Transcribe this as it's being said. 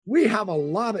we have a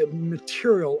lot of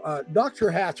material. Dr.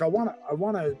 Hatch, I want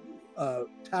to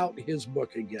tout his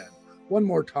book again, one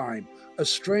more time, A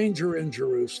Stranger in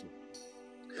Jerusalem.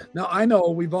 Now, I know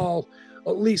we've all,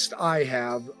 at least I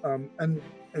have, and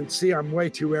see, I'm way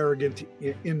too arrogant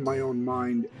in my own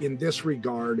mind in this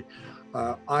regard.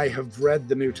 I have read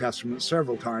the New Testament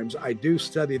several times. I do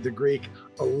study the Greek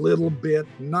a little bit,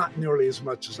 not nearly as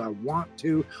much as I want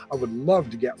to. I would love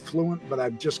to get fluent, but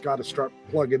I've just got to start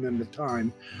plugging in the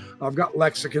time. I've got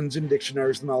lexicons and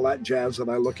dictionaries and all that jazz that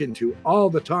I look into all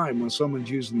the time when someone's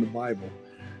using the Bible.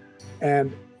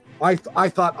 And I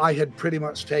thought I had pretty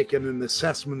much taken an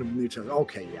assessment of the New Testament.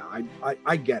 Okay, yeah,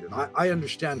 I get it. I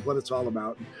understand what it's all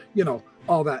about. You know,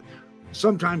 all that.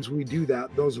 Sometimes we do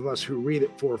that, those of us who read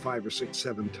it 4, 5, or 6,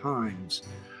 7 times.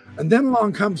 And then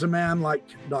along comes a man like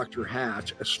Dr.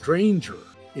 Hatch, a stranger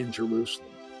in Jerusalem.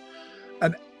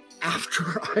 And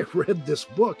after I read this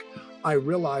book, I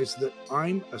realized that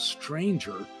I'm a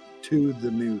stranger to the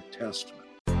New Testament.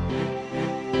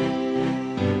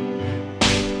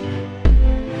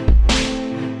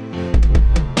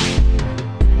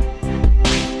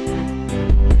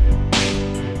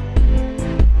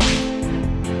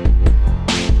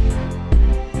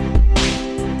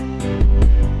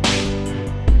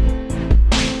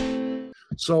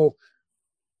 So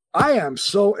I am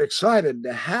so excited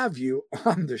to have you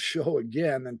on the show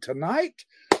again. And tonight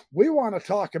we want to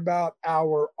talk about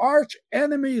our arch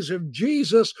enemies of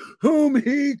Jesus, whom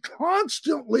he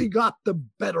constantly got the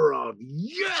better of.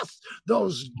 Yes,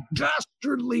 those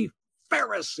dastardly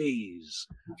Pharisees.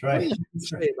 That's right. What do you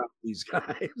say about these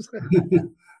guys?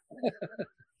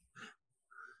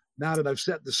 Now that I've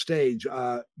set the stage,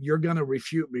 you're going to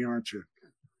refute me, aren't you?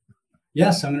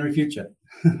 Yes, I'm going to refute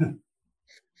you.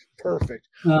 Perfect.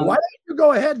 Why don't you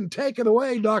go ahead and take it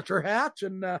away, Dr. Hatch,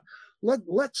 and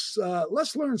let's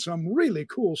learn some really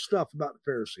cool stuff about the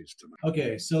Pharisees tonight.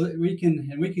 Okay, so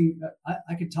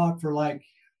I could talk for like,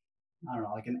 I don't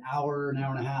know, like an hour and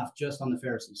a half just on the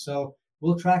Pharisees. So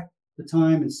we'll track the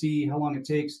time and see how long it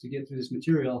takes to get through this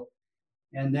material.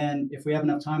 And then if we have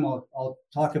enough time, I'll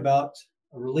talk about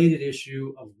a related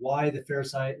issue of why the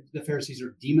Pharisees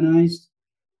are demonized.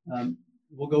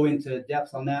 We'll go into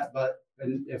depth on that, but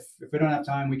if we don't have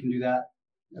time, we can do that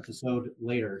episode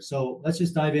later. So let's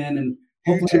just dive in and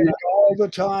hopefully take all the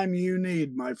time you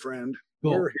need, my friend.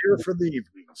 Cool. We're here for the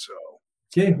evening, so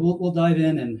okay, we'll dive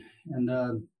in and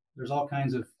there's all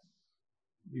kinds of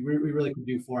we really could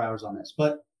do 4 hours on this,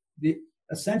 but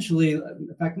essentially,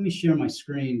 in fact, let me share my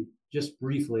screen just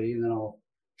briefly, and then I'll.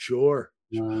 Sure.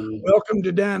 Welcome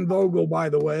to Dan Vogel, by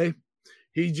the way.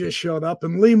 He just showed up,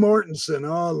 and Lee Mortensen.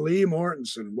 Oh, Lee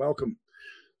Mortensen, welcome.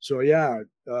 So yeah,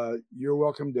 you're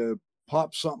welcome to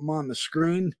pop something on the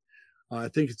screen. I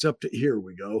think it's up to, here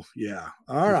we go. Yeah.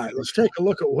 All right, let's take a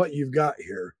look at what you've got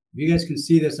here. If you guys can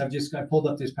see this, I pulled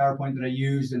up this PowerPoint that I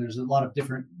used, and there's a lot of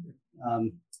different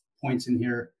points in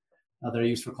here that I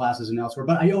use for classes and elsewhere.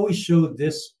 But I always show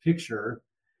this picture,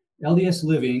 LDS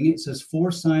Living. It says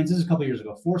 4 signs. This is a couple of years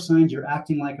ago. 4 signs you're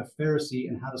acting like a Pharisee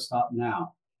and how to stop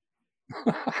now.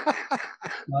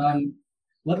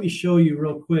 Let me show you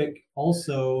real quick.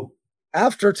 Also,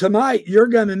 after tonight, you're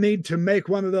going to need to make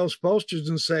one of those posters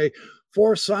and say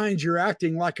 4 signs you're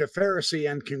acting like a Pharisee,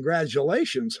 and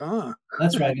congratulations, huh?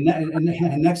 That's right.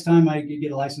 And next time I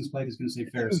get a license plate, it's going to say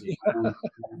Pharisee.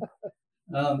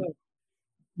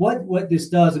 What this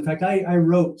does, in fact, I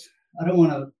wrote, I don't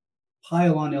want to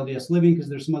pile on LDS Living because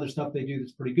there's some other stuff they do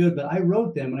that's pretty good, but I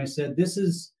wrote them and I said,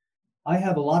 I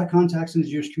have a lot of contacts in the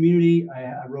Jewish community.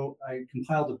 I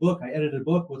compiled a book. I edited a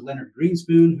book with Leonard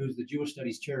Greenspoon, who's the Jewish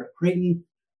Studies Chair at Creighton,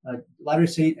 Latter-day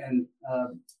Saint and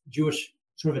Jewish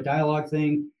sort of a dialogue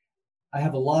thing. I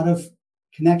have a lot of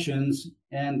connections,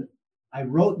 and I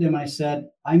wrote them. I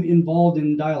said, I'm involved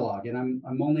in dialogue, and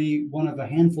I'm only one of a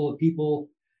handful of people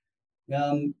at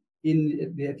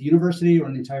the university or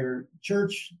in the entire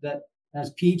church that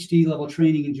has PhD level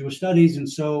training in Jewish studies, and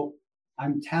so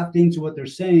I'm tapped into what they're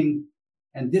saying.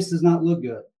 And this does not look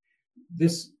good.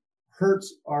 This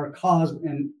hurts our cause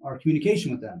and our communication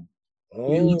with them.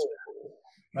 Oh,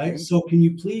 right. So can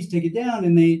you please take it down?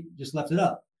 And they just left it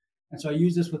up. And so I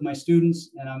use this with my students.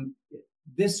 And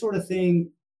this sort of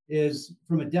thing is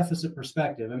from a deficit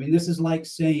perspective. I mean, this is like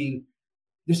saying,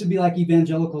 this would be like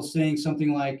evangelicals saying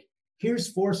something like, here's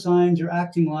 4 signs you're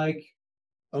acting like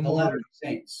the Latter-day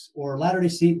Saints or Latter-day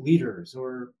Saint leaders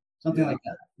or something like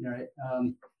that. Right.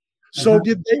 So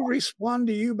did they respond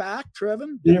to you back,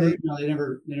 Trevin? They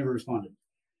never responded.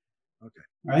 Okay.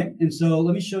 All right. And so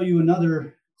let me show you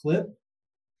another clip.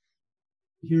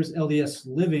 Here's LDS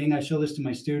Living. I show this to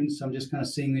my students. I'm just kind of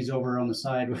seeing these over on the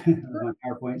side of my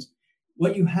PowerPoints.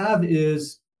 What you have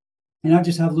is And I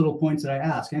just have little points that I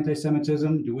ask.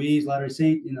 Anti-Semitism, do we, Latter-day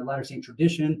Saint, in the Latter-day Saint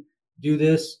tradition, do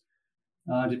this?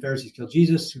 Did Pharisees kill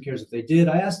Jesus? Who cares if they did?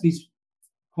 I ask these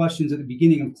questions at the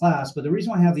beginning of class, but the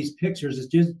reason why I have these pictures is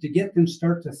just to get them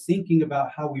start to thinking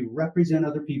about how we represent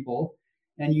other people.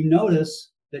 And you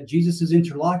notice that Jesus's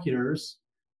interlocutors,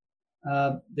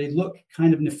 they look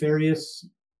kind of nefarious.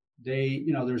 They,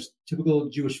 there's typical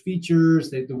Jewish features,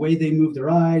 the way they move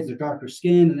their eyes, their darker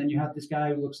skin, and then you have this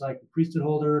guy who looks like a priesthood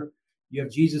holder. You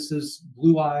have Jesus's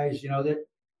blue eyes. That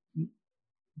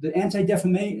the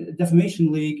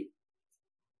Anti-Defamation League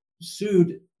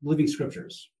sued Living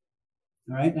Scriptures.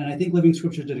 All right, and I think Living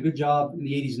Scriptures did a good job in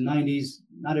the 80s and 90s.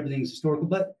 Not everything's historical,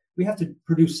 but we have to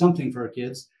produce something for our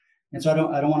kids, and so I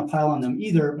don't want to pile on them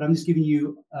either. But I'm just giving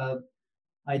you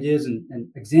ideas and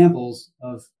examples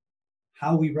of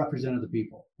how we represent other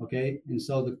people. Okay, and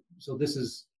so this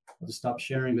is, I'll just stop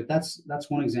sharing, but that's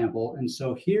one example. And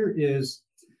so here is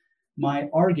my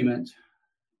argument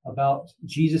about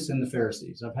Jesus and the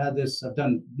Pharisees. I've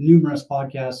done numerous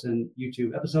podcasts and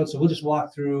YouTube episodes, so we'll just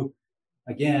walk through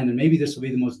again, and maybe this will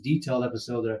be the most detailed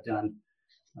episode that I've done.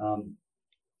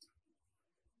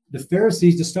 The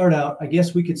Pharisees, to start out, I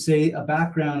guess we could say a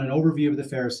background, an overview of the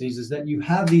Pharisees is that you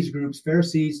have these groups: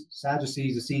 Pharisees,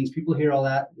 Sadducees, Essenes. People hear all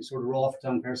that, they sort of roll off the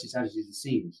tongue: Pharisees, Sadducees,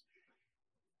 Essenes.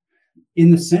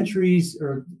 In the centuries,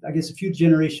 or I guess a few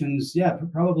generations,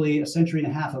 probably a century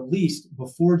and a half at least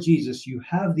before Jesus, you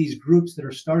have these groups that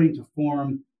are starting to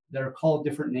form that are called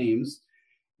different names.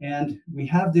 And we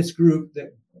have this group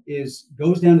that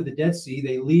goes down to the Dead Sea.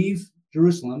 They leave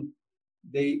Jerusalem.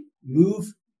 They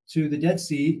move to the Dead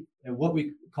Sea, and what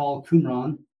we call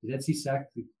Qumran, the Dead Sea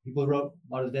sect. The people who wrote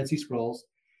a lot of the Dead Sea Scrolls.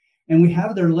 And we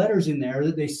have their letters in there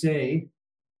that they say,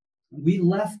 we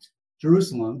left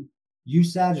Jerusalem, you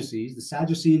Sadducees, the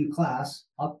Sadducean class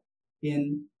up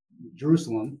in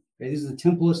Jerusalem. Okay, this is the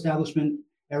temple establishment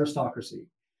aristocracy.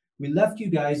 We left you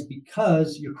guys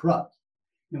because you're corrupt.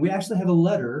 And we actually have a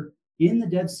letter in the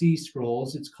Dead Sea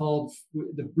Scrolls. It's called,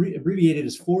 abbreviated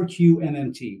as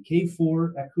 4QMMT,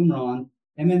 K4 at Qumran.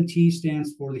 MMT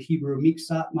stands for the Hebrew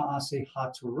Miksat Ma'aseh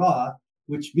HaTorah,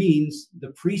 which means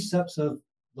the precepts of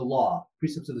the law,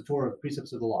 precepts of the Torah,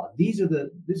 precepts of the law. This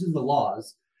is the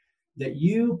laws that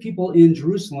you people in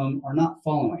Jerusalem are not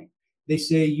following. They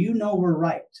say, we're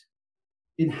right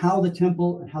in how the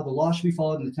temple and how the law should be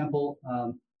followed in the temple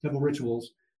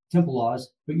rituals, temple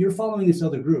laws, but you're following this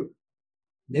other group.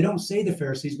 They don't say the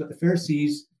Pharisees, but the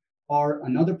Pharisees are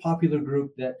another popular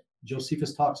group that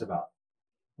Josephus talks about.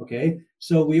 Okay,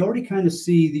 so we already kind of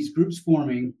see these groups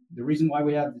forming. The reason why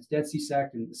we have the Dead Sea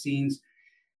sect and the Essenes,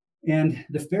 and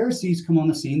the Pharisees come on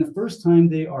the scene. The first time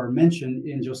they are mentioned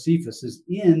in Josephus is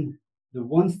in the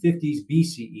 150s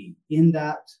BCE, in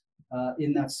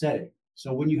that setting.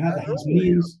 So when you have the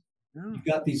Hasmoneans, you've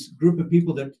got these group of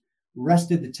people that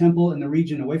wrested the temple and the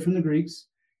region away from the Greeks,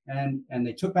 and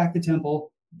they took back the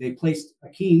temple. They placed a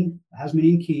king, a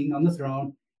Hasmonean king, on the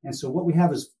throne. And so what we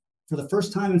have is, for the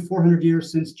first time in 400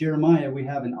 years since Jeremiah, we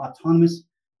have an autonomous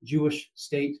Jewish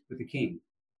state with a king.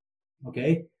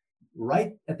 Okay,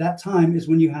 right at that time is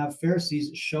when you have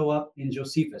Pharisees show up in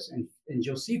Josephus, and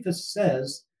Josephus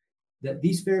says that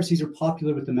these Pharisees are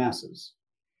popular with the masses,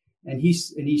 and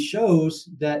he shows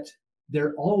that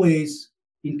they're always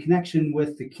in connection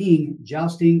with the king,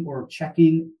 jousting or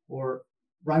checking or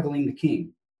rivaling the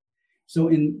king. So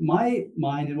in my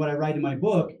mind, and what I write in my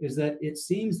book, is that it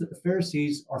seems that the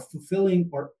Pharisees are filling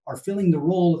the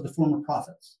role of the former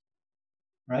prophets,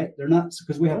 right? They're not,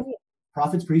 because we have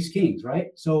prophets, priests, kings, right?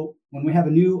 So when we have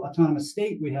a new autonomous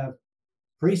state, we have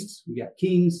priests, we got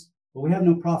kings, but we have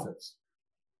no prophets.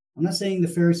 I'm not saying the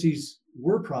Pharisees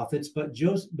were prophets, but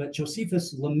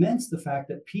Josephus laments the fact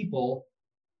that people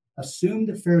assumed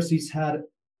that Pharisees had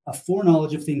a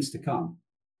foreknowledge of things to come.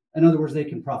 In other words, they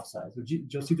can prophesy. So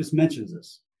Josephus mentions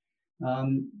this.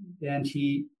 And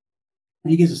he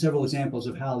gives us several examples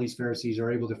of how these Pharisees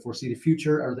are able to foresee the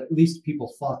future, or that at least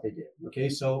people thought they did. Okay,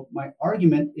 so my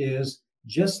argument is,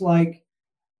 just like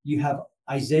you have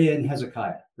Isaiah and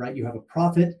Hezekiah, right? You have a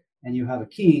prophet and you have a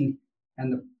king,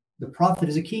 and the prophet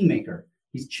is a kingmaker.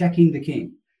 He's checking the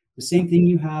king. The same thing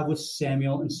you have with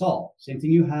Samuel and Saul. Same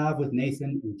thing you have with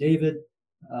Nathan and David,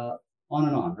 on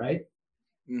and on, right?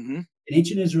 Mm-hmm. In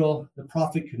ancient Israel, the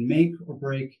prophet could make or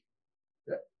break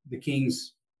the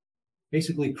king's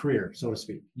basically career, so to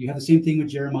speak. You have the same thing with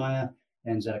Jeremiah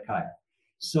and Zedekiah.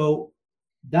 So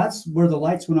that's where the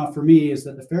lights went off for me, is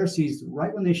that the Pharisees,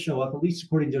 right when they show up, at least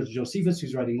according to Josephus,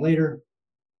 who's writing later,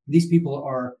 these people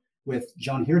are with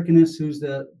John Hyrcanus, who's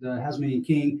the Hasmonean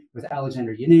king, with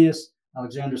Alexander Eunaeus,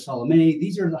 Alexander Salome.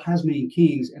 These are the Hasmonean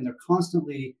kings, and they're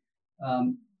constantly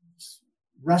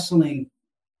wrestling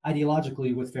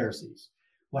ideologically with Pharisees.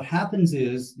 What happens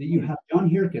is that you have John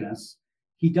Hyrcanus.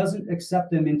 He doesn't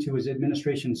accept them into his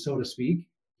administration, so to speak.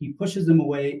 He pushes them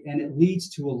away, and it leads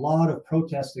to a lot of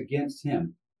protests against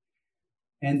him.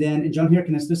 And then in John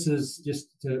Hyrcanus, this is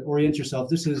just to orient yourself.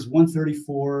 This is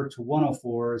 134 to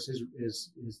 104 is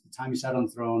the time he sat on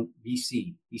the throne,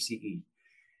 BCE.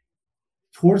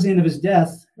 Towards the end of his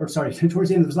death, towards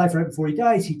the end of his life, right before he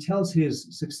dies, he tells his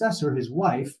successor, his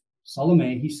wife,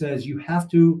 Salome, he says, you have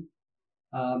to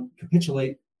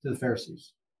capitulate to the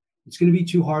Pharisees. It's going to be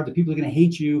too hard. The people are going to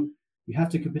hate you. You have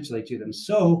to capitulate to them.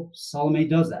 So Salome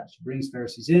does that. She brings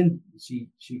Pharisees in. She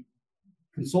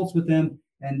consults with them,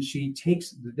 and she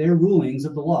takes their rulings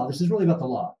of the law. This is really about the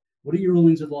law. What are your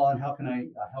rulings of the law, and how can I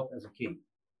help as a king?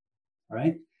 All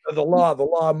right. The law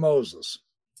of Moses.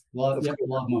 The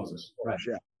law of Moses. Right.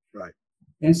 Yeah. Right.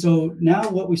 And so now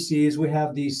what we see is we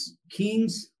have these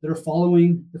kings that are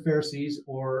following the Pharisees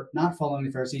or not following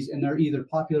the Pharisees, and they're either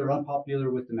popular or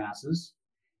unpopular with the masses.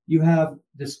 You have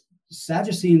this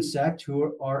Sadducean sect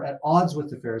who are at odds with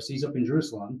the Pharisees up in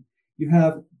Jerusalem. You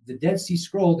have the Dead Sea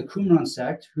Scroll, the Qumran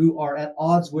sect, who are at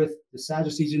odds with the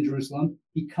Sadducees in Jerusalem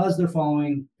because they're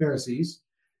following Pharisees,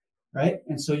 right?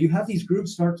 And so you have these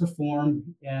groups start to form,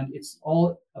 and it's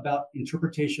all about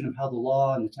interpretation of how the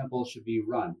law and the temple should be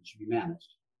run, should be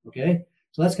managed, okay?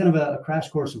 So that's kind of a crash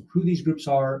course of who these groups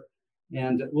are.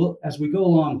 And as we go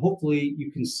along, hopefully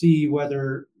you can see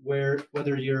whether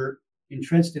you're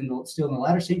entrenched still in the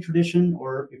Latter Saint tradition,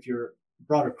 or if you're a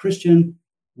broader Christian,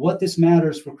 what this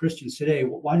matters for Christians today.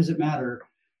 Why does it matter?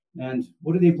 And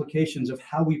what are the implications of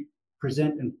how we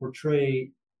present and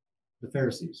portray the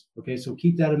Pharisees? Okay, so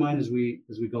keep that in mind as we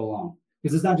go along,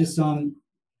 because it's not just some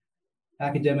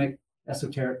academic,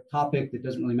 esoteric topic that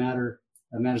doesn't really matter.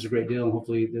 It matters a great deal, and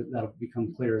hopefully that'll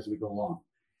become clear as we go along.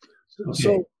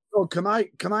 Okay. So can I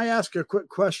ask a quick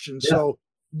question? Yeah. So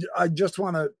I just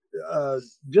want to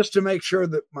just to make sure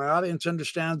that my audience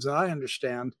understands and I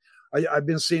understand. I've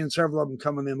been seeing several of them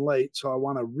coming in late, so I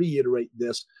want to reiterate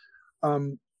this.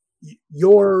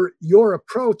 Your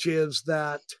approach is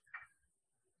that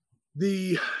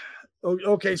so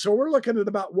we're looking at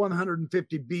about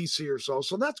 150 BC or so.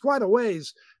 So that's quite a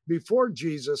ways before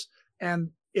Jesus, and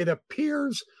it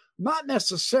appears not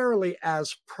necessarily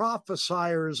as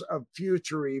prophesiers of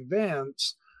future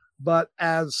events, but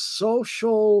as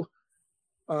social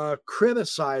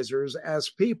criticizers, as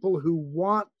people who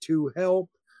want to help.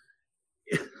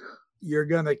 You're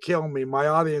going to kill me. My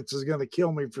audience is going to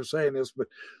kill me for saying this, but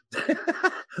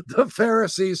the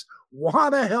Pharisees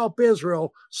want to help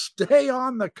Israel stay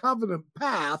on the covenant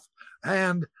path.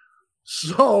 And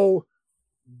so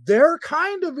they're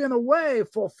kind of, in a way,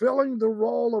 fulfilling the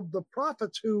role of the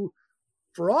prophets who,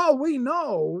 for all we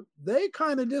know, they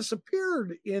kind of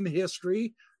disappeared in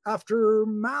history after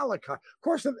Malachi. Of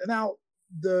course, now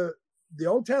the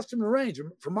Old Testament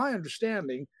arrangement, from my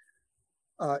understanding,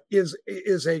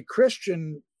 is a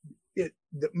Christian.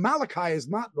 Malachi is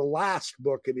not the last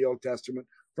book in the Old Testament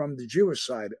from the Jewish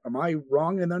side. Am I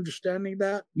wrong in understanding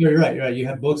that? You're right. You're right. You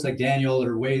have books like Daniel that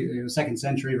are way in the 2nd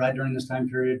century, right during this time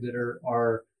period, that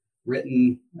are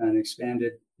written and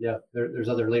expanded. Yeah, there's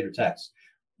other later texts,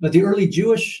 but the early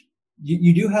Jewish,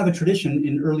 you do have a tradition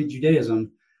in early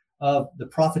Judaism of the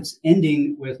prophets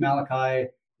ending with Malachi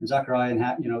and Zechariah and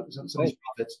some of these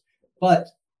prophets. But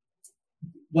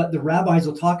what the rabbis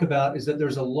will talk about is that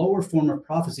there's a lower form of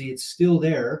prophecy. It's still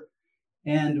there.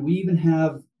 And we even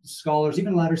have scholars,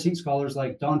 even Latter Saint scholars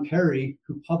like Don Perry,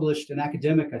 who published an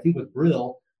academic, I think with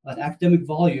Brill, an academic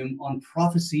volume on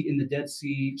prophecy in the Dead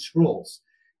Sea Scrolls.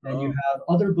 And you have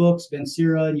other books, Ben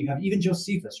Sira, and you have even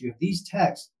Josephus. You have these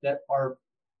texts that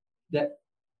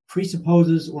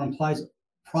presupposes or implies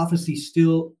prophecy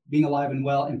still being alive and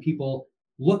well, and people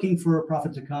looking for a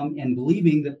prophet to come and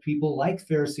believing that people like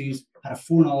Pharisees had a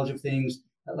foreknowledge of things,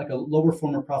 like a lower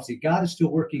form of prophecy. God is still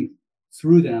working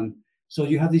through them. So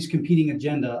you have these competing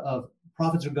agenda of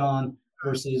prophets are gone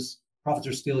versus prophets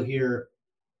are still here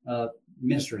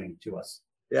ministering to us.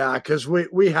 Yeah, because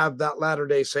we have that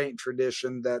Latter-day Saint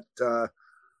tradition that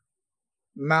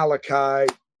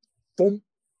Malachi, boom,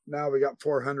 now we got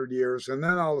 400 years. And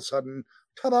then all of a sudden,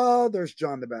 ta-da, there's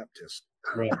John the Baptist.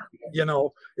 Right.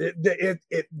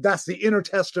 That's the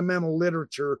intertestamental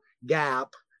literature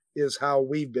gap, is how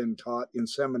we've been taught in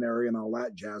seminary and all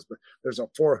that jazz. But there's a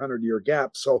 400-year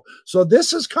gap. So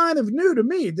this is kind of new to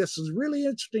me. This is really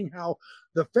interesting how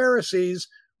the Pharisees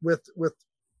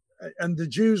and the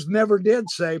Jews never did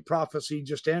say prophecy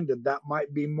just ended. That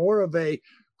might be more of a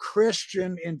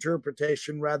Christian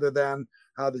interpretation rather than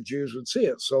how the Jews would see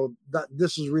it. So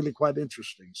this is really quite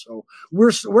interesting. So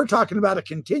we're talking about a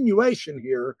continuation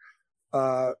here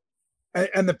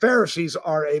And the Pharisees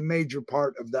are a major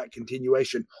part of that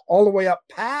continuation, all the way up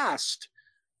past.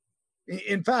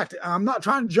 In fact, I'm not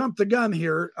trying to jump the gun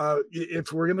here.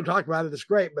 If we're going to talk about it, it's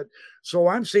great. But so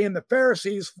I'm seeing the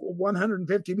Pharisees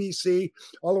 150 BC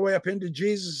all the way up into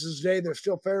Jesus's day. They're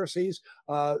still Pharisees.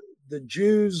 The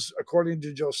Jews, according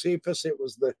to Josephus, it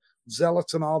was the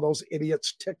Zealots and all those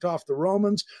idiots ticked off the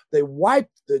Romans. They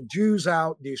wiped the Jews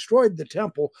out, destroyed the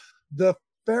temple. The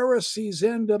Pharisees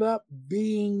ended up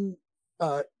being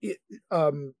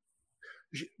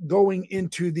going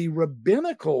into the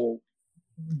rabbinical.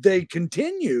 They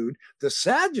continued. The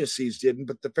Sadducees didn't,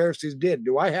 but the Pharisees did.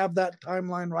 Do I have that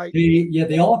timeline right?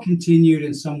 They all continued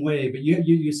in some way, but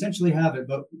you essentially have it.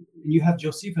 But you have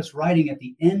Josephus writing at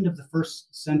the end of the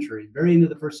first century, very end of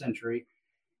the first century,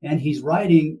 and he's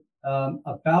writing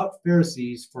about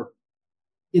Pharisees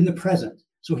in the present.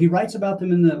 So he writes about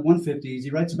them in the 150s. He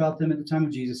writes about them at the time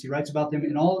of Jesus. He writes about them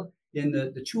in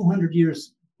the 200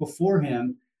 years before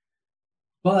him.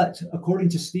 But according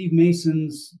to Steve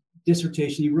Mason's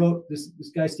dissertation, he wrote this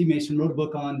guy Steve Mason wrote a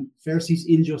book on Pharisees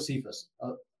in Josephus,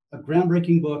 a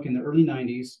groundbreaking book in the early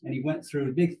 90s, and he went through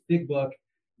a big thick book,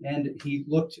 and he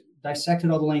dissected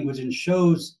all the language and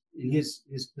shows in his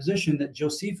position that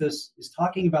Josephus is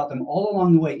talking about them all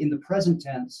along the way in the present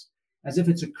tense as if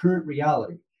it's a current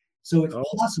reality. So it's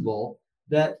possible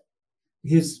that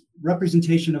his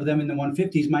representation of them in the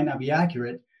 150s might not be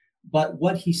accurate, but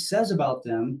what he says about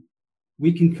them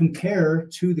we can compare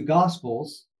to the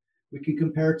Gospels. We can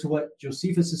compare to what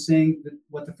Josephus is saying,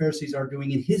 what the Pharisees are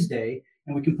doing in his day,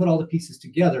 and we can put all the pieces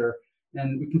together,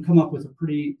 and we can come up with a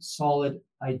pretty solid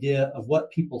idea of what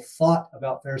people thought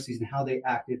about Pharisees and how they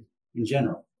acted in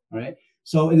general. All right.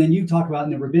 So, and then you talk about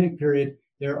in the rabbinic period,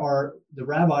 there are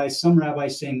some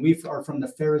rabbis saying we are from the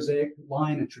Pharisaic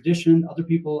line and tradition. Other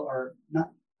people are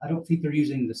not. I don't think they're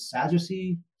using the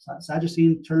Sadducean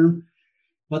term,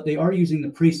 but they are using the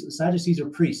priests. The Sadducees are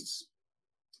priests.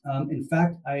 In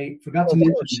fact, I forgot to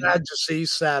mention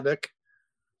Sadducees, Zadok.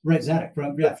 Right, Zadok.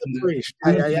 From the priest.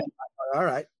 All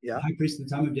right. Yeah. High priest at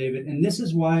the time of David. And this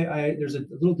is why there's a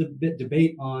little bit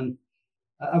debate on,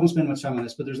 I won't spend much time on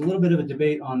this, but there's a little bit of a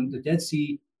debate on the Dead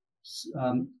Sea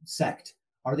sect.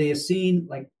 Are they Essene?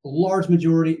 Like a large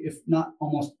majority, if not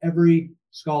almost every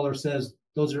scholar says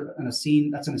those are an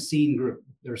Essene, that's an Essene group.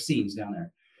 There are Essenes down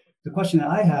there. The question that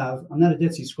I have, I'm not a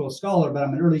Dead Sea Scrolls scholar, but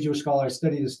I'm an early Jewish scholar. I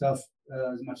study this stuff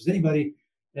as much as anybody.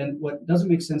 And what doesn't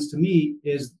make sense to me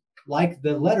is like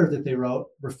the letter that they wrote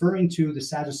referring to the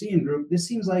Sadducean group, this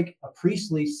seems like a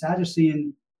priestly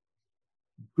Sadducean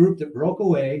group that broke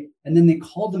away, and then they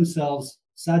called themselves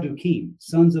Sadducees,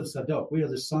 sons of Sadok. We are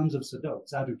the sons of Sadok,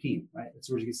 Sadducees, right? That's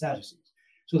where you get Sadducees.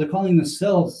 So they're calling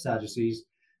themselves Sadducees.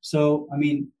 So, I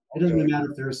mean, it doesn't really matter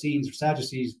if they're Essenes or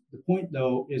Sadducees. The point,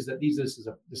 though, is that this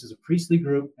is a priestly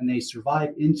group, and they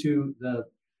survive into the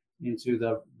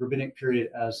rabbinic period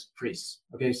as priests.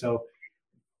 Okay, so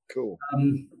cool.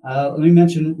 Let me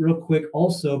mention real quick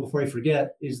also before I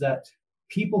forget is that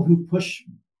people who push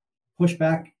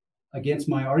back against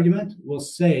my argument will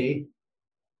say,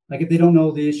 like if they don't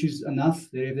know the issues enough,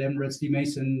 they haven't read Steve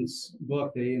Mason's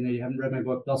book, and they haven't read my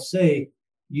book, they'll say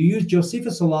you use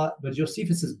Josephus a lot, but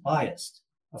Josephus is biased.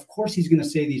 Of course, he's going to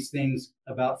say these things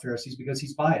about Pharisees because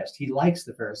he's biased. He likes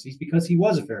the Pharisees because he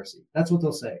was a Pharisee. That's what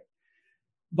they'll say.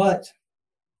 But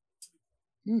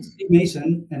Steve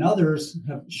Mason and others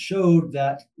have showed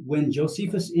that when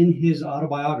Josephus in his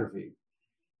autobiography,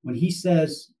 when he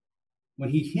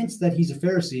hints that he's a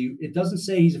Pharisee, it doesn't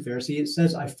say he's a Pharisee. It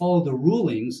says, I follow the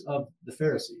rulings of the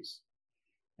Pharisees.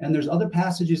 And there's other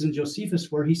passages in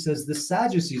Josephus where he says the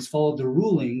Sadducees followed the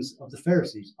rulings of the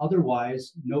Pharisees.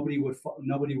 Otherwise, nobody would,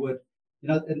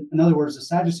 in other words, the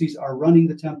Sadducees are running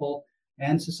the temple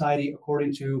and society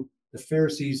according to the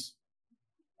Pharisees'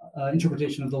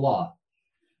 interpretation of the law.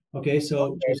 Okay,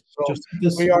 so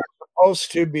Josephus, we are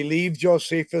supposed to believe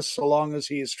Josephus so long as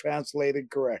he is translated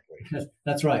correctly.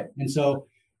 That's right. And so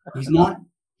he's not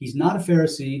a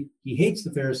Pharisee. He hates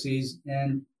the Pharisees,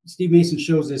 and Steve Mason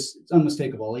shows this. It's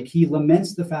unmistakable. Like he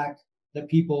laments the fact that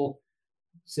people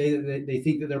say that they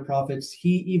think that they're prophets.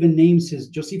 He even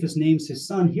Josephus names his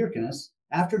son Hyrcanus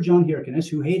after John Hyrcanus,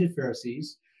 who hated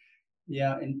Pharisees.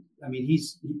 Yeah, and I mean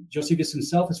Josephus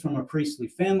himself is from a priestly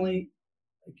family.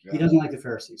 He doesn't like the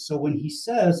Pharisees. So when he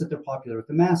says that they're popular with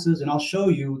the masses, and I'll show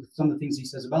you some of the things he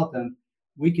says about them,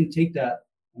 we can take that.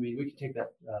 I mean, we can take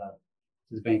that to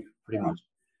the bank pretty much.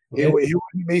 Okay? He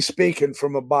wouldn't be speaking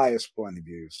from a biased point of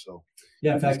view. So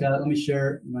yeah, in fact, let me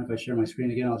share. If I share my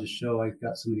screen again, I'll just show. I've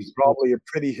got some of these. Probably a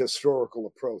pretty historical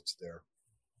approach there.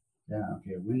 Yeah.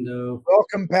 Okay. Window.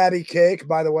 Welcome, Patty Cake.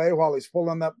 By the way, while he's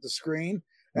pulling up the screen,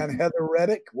 And Heather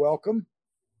Reddick, welcome.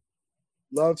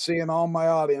 Love seeing all my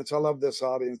audience. I love this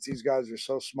audience. These guys are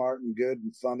so smart and good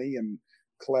and funny and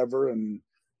clever, and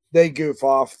they goof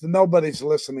off. Nobody's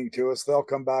listening to us. They'll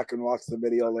come back and watch the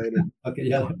video later. Okay,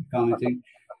 yeah, commenting.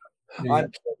 Yeah.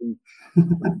 I'm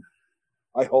kidding.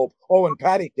 I hope. Oh, and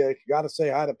Patty Cake. Got to say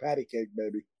hi to Patty Cake,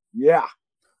 baby. Yeah.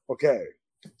 Okay.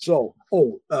 So,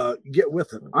 get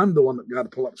with it. I'm the one that got to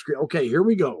pull up the screen. Okay, here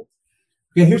we go.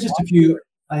 Okay, here's just a few.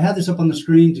 I had this up on the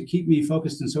screen to keep me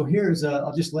focused. And so here's,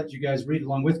 I'll just let you guys read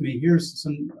along with me. Here's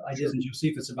some ideas in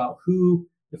Josephus about who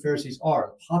the Pharisees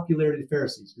are, the popularity of the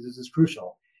Pharisees, because this is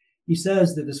crucial. He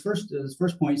says that this first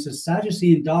point, he says,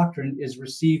 Sadducean doctrine is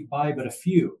received by but a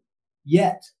few,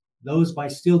 yet those by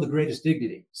still the greatest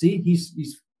dignity. See, he's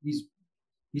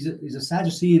a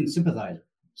Sadducean sympathizer.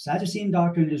 Sadducean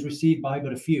doctrine is received by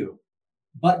but a few,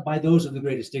 but by those of the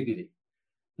greatest dignity.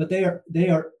 But they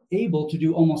are able to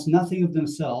do almost nothing of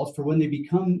themselves, for when they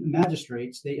become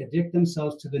magistrates, they addict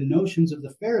themselves to the notions of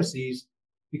the Pharisees,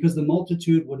 because the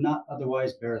multitude would not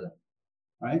otherwise bear them.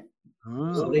 Right?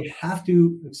 Oh. So they have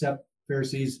to accept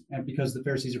Pharisees, and because the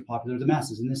Pharisees are popular with the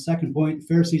masses. And the second point, the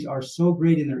Pharisees are so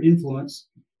great in their influence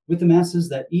with the masses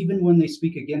that even when they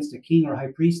speak against a king or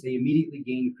high priest, they immediately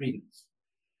gain credence.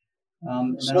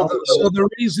 So the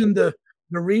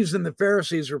reason the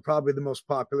Pharisees are probably the most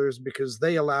popular is because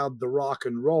they allowed the rock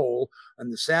and roll,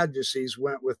 and the Sadducees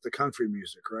went with the country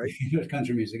music, right?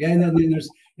 Country music, and then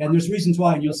there's reasons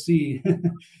why, and you'll see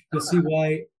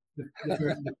why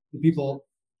the people,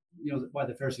 why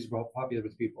the Pharisees were popular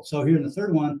with the people. So here in the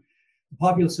third one, the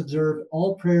populace observed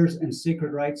all prayers and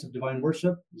sacred rites of divine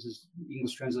worship. This is the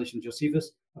English translation of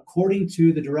Josephus, according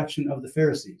to the direction of the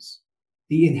Pharisees.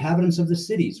 The inhabitants of the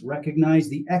cities recognize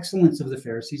the excellence of the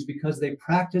Pharisees because they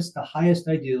practiced the highest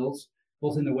ideals,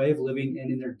 both in the way of living and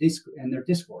in their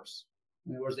discourse.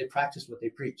 In other words, they practiced what they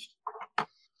preached.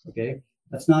 Okay,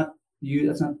 that's not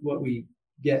what we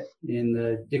get in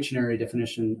the dictionary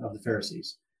definition of the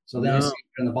Pharisees. So then I see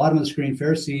on the bottom of the screen,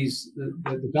 Pharisees,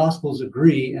 the Gospels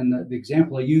agree, and the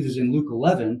example I use is in Luke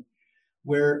 11,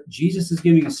 where Jesus is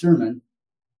giving a sermon.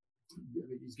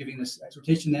 He's giving this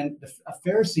exhortation. Then a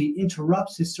Pharisee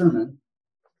interrupts his sermon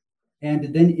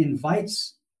and then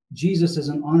invites Jesus as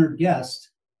an honored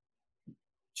guest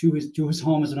to his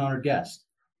home as an honored guest.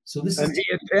 So this he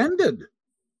attended.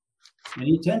 And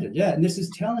he attended, yeah. And this is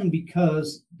telling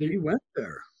because he went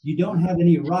there. You don't have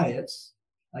any riots.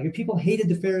 Like if people hated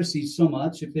the Pharisees so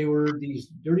much, if they were these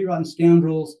dirty, rotten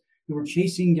scoundrels who were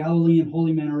chasing Galilean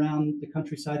holy men around the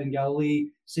countryside in Galilee,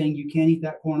 saying you can't eat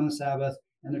that corn on the Sabbath,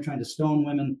 and they're trying to stone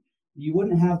women, you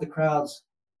wouldn't have the crowds,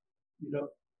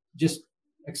 just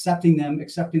accepting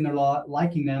their law,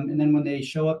 liking them. And then when they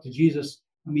show up to Jesus,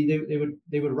 I mean,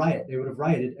 they would riot. They would have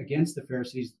rioted against the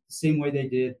Pharisees the same way they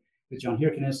did with John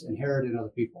Hyrcanus and Herod and other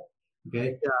people.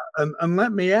 Okay. Yeah, and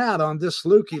let me add on this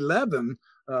Luke 11.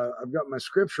 I've got my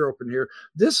scripture open here.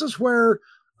 This is where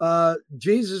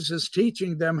Jesus is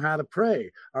teaching them how to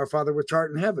pray. Our Father which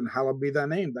art in heaven, hallowed be thy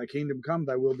name. Thy kingdom come,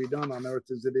 thy will be done on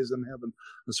earth as it is in heaven,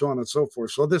 and so on and so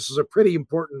forth. So this is a pretty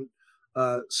important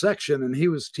section, and he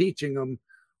was teaching them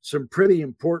some pretty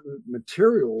important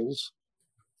materials.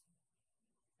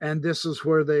 And this is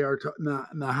where they are. Now,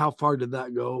 how far did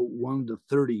that go? 1 to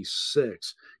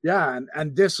 36. Yeah,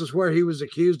 and this is where he was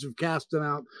accused of casting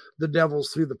out the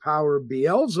devils through the power of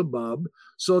Beelzebub.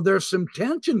 So there's some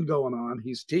tension going on.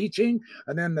 He's teaching,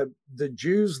 and then the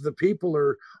Jews, the people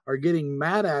are getting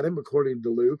mad at him, according to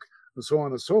Luke, and so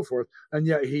on and so forth. And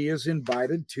yet he is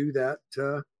invited to that.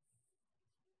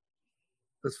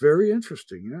 That's very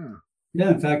interesting. Yeah. Yeah.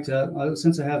 In fact,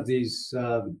 since I have these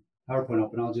PowerPoint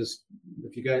open, I'll just,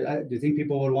 if you guys, do you think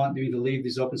people would want me to leave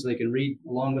these open so they can read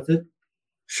along with it?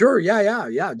 Sure.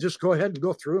 Yeah. Just go ahead and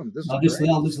go through them. I'll just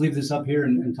leave this up here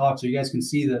and talk so you guys can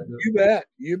see that.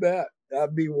 You bet.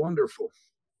 That'd be wonderful.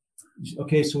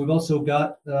 Okay. So we've also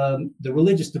got the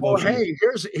religious devotion. Oh, hey,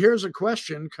 here's a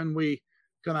question.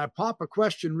 Can I pop a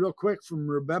question real quick from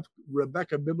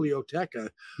Rebecca Biblioteca?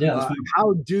 Yeah.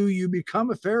 How do you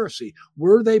become a Pharisee?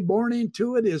 Were they born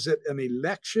into it? Is it an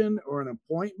election or an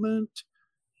appointment?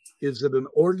 Is it an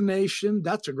ordination?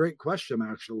 That's a great question,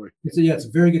 actually. It's a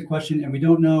very good question, and we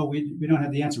don't know. We don't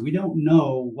have the answer. We don't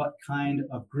know what kind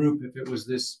of group. If it was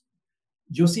this,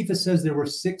 Josephus says there were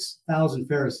 6,000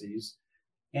 Pharisees,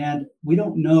 and we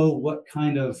don't know what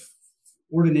kind of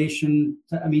ordination.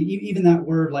 I mean, even that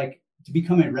word, like, to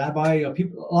become a rabbi, a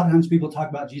lot of times people talk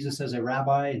about Jesus as a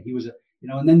rabbi, and he was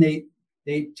and then they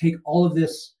take all of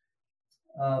this,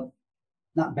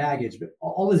 not baggage, but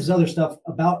all of this other stuff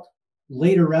about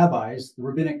later rabbis, the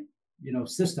rabbinic,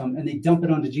 system, and they dump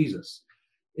it onto Jesus.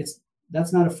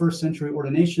 that's not a first century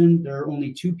ordination. There are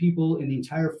only two people in the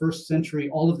entire first century.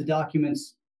 All of the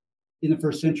documents in the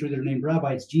first century that are named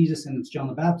rabbi, it's Jesus and it's John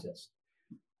the Baptist.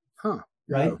 Huh.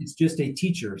 Right? Yeah. It's just a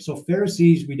teacher. So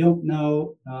Pharisees, we don't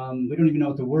know. We don't even know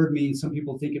what the word means. Some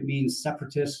people think it means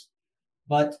separatists,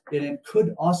 but it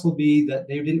could also be that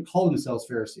they didn't call themselves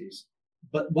Pharisees.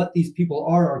 But what these people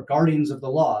are guardians of the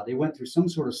law. They went through some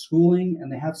sort of schooling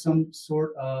and they have some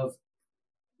sort of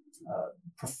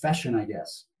profession, I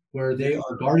guess, where they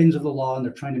are guardians of the law and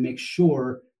they're trying to make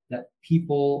sure that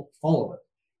people follow it.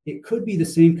 It could be the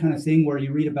same kind of thing where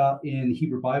you read about in the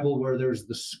Hebrew Bible where there's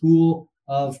the school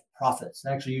of prophets.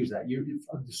 I actually use that. You're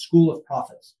the school of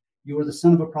prophets. You were the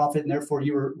son of a prophet, and therefore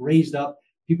you were raised up.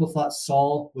 People thought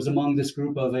Saul was among this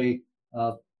group of a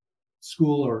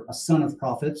school or a son of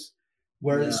prophets,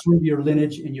 where it's sort of your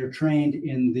lineage and you're trained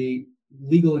in the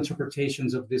legal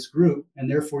interpretations of this group, and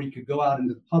therefore you could go out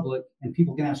into the public and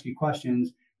people can ask you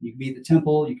questions. You can be at the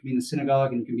temple, you can be in the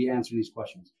synagogue, and you can be answering these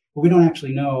questions. But we don't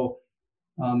actually know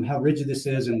how rigid this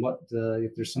is and what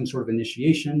if there's some sort of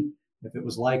initiation, if it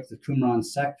was like the Qumran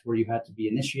sect where you had to be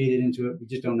initiated into it. We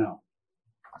just don't know.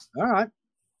 All right.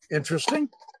 Interesting.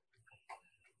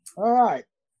 All right.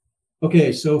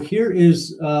 Okay, so here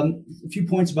is a few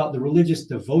points about the religious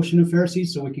devotion of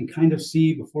Pharisees, so we can kind of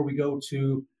see before we go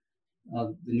to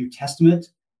the New Testament.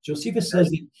 Josephus says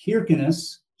that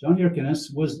John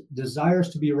Hyrcanus, was desirous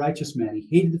to be a righteous man. He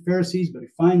hated the Pharisees, but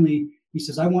he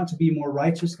says, I want to be more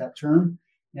righteous, that term.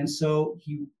 And so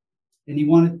he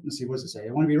wanted, let's see, what does it say?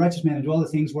 I want to be a righteous man and do all the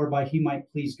things whereby he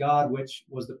might please God, which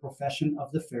was the profession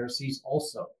of the Pharisees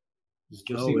also.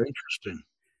 Oh, interesting.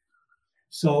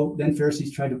 So then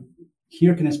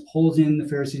Hyrcanus pulls in the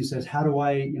Pharisees and says, how do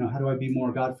I be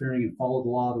more God-fearing and follow the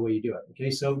law the way you do it?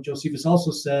 Okay, so Josephus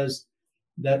also says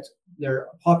that they're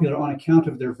popular on account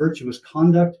of their virtuous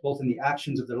conduct, both in the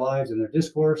actions of their lives and their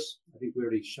discourse. I think we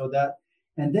already showed that.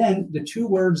 And then the two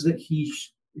words that he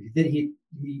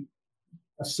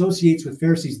associates with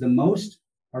Pharisees the most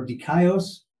are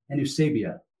dikaios and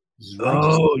eusebia.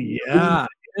 Oh, yeah.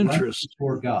 Interesting.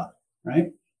 Toward God,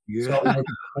 right? Yeah. So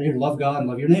you love God and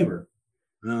love your neighbor.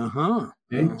 Uh-huh.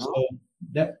 Okay. Uh-huh. So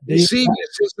that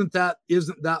isn't that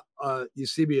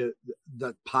eusebia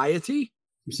that piety?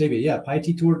 Eusebia, yeah,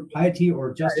 piety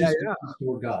or justice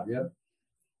toward God. Yep.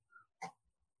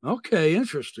 Okay,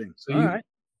 interesting. So all right.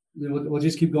 We'll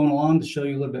just keep going along to show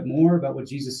you a little bit more about what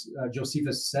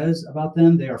Josephus says about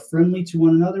them. They are friendly to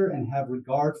one another and have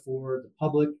regard for the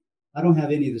public. I don't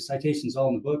have any of the citations all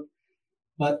in the book,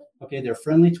 but okay, they're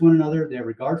friendly to one another. They have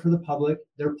regard for the public.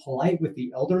 They're polite with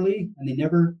the elderly, and they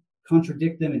never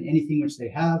contradict them in anything which they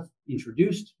have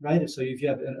introduced, right? So if you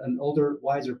have an older,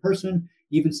 wiser person,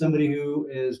 even somebody who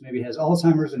maybe has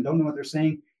Alzheimer's and don't know what they're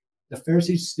saying, the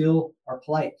Pharisees still are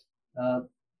polite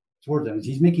toward them.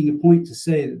 He's making a point to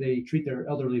say that they treat their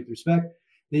elderly with respect.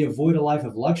 They avoid a life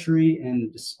of luxury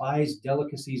and despise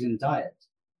delicacies in diet.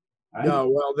 Right? No,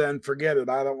 well then forget it.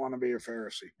 I don't want to be a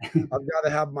Pharisee. I've got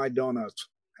to have my donuts.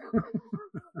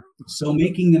 So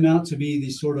making them out to be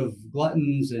these sort of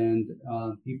gluttons and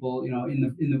people,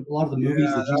 in a lot of the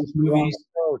movies, the Jesus movies,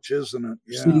 approach, isn't it?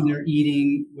 Yeah. Sitting there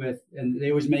eating and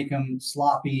they always make them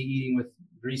sloppy, eating with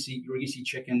greasy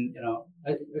chicken.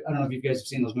 I don't know if you guys have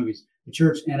seen those movies. The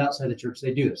church and outside the church,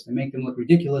 they do this. They make them look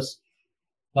ridiculous,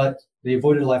 but they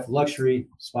avoided a life of luxury,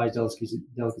 despised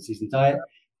delicacies in diet.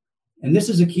 And this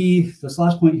is a key. This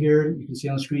last point here, you can see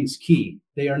on the screen, is key.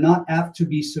 They are not apt to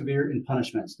be severe in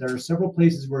punishments. There are several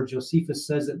places where Josephus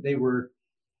says that they were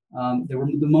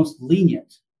the most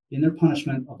lenient in their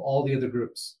punishment of all the other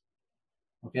groups.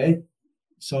 Okay,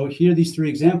 so here these three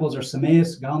examples are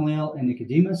Sameas, Gamaliel, and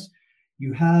Nicodemus.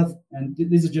 You have, and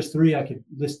these are just three, I could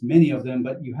list many of them,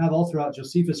 but you have all throughout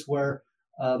Josephus where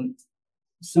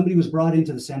somebody was brought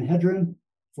into the Sanhedrin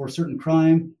for a certain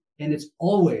crime, and it's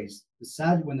always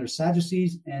when there's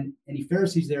Sadducees and any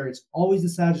Pharisees there, it's always the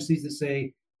Sadducees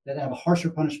that have a harsher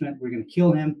punishment, we're going to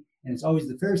kill him, and it's always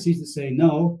the Pharisees that say,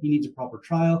 no, he needs a proper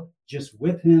trial, just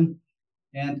whip him.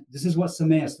 And this is what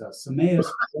Sameas does. Sameas,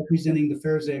 representing the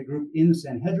Pharisaic group in the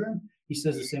Sanhedrin, he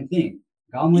says the same thing.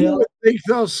 Gamaliel, you would think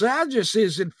those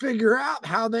Sadducees would figure out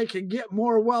how they could get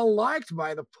more well-liked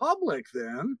by the public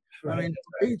then. Right, I mean,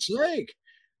 for Pete's sake,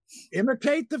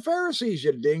 imitate the Pharisees,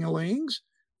 you dinglings.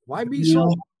 Why be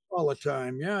so all the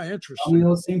time? Yeah, interesting.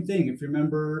 Gamaliel, same thing. If you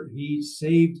remember, he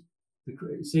saved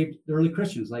the early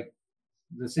Christians. Like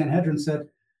the Sanhedrin said,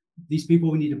 these people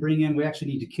we need to bring in, we actually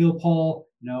need to kill Paul,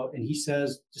 and he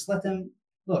says, just let them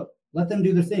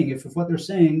do their thing. If what they're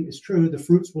saying is true, the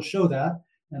fruits will show that,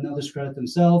 and they'll discredit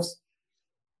themselves.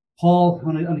 Paul,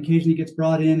 on occasion, he gets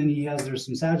brought in, and there's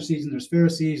some Sadducees and there's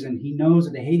Pharisees, and he knows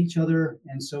that they hate each other.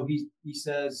 And so he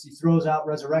throws out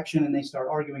resurrection, and they start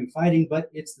arguing, fighting.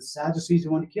 But it's the Sadducees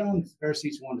who want to kill him, it's the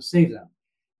Pharisees who want to save them.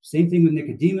 Same thing with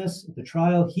Nicodemus at the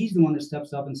trial. He's the one that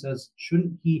steps up and says,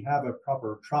 shouldn't he have a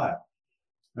proper trial?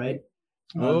 Right?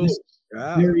 This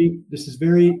is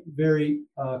very, very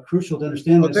crucial to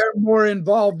understand. Well, they're more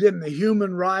involved in the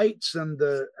human rights and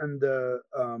the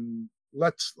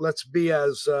let's be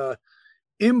as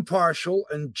impartial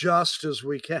and just as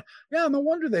we can. Yeah, no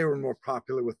wonder they were more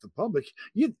popular with the public.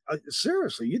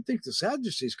 Seriously, you'd think the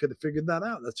Sadducees could have figured that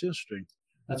out. That's interesting.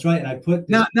 That's right. And I put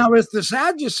now it's the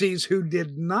Sadducees who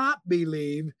did not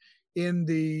believe in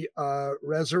the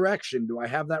resurrection. Do I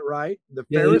have that right? The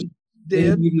Pharisees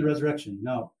didn't believe in the resurrection.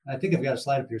 No, I think I've got a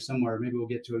slide up here somewhere. Maybe we'll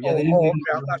get to it. Yeah, they didn't believe in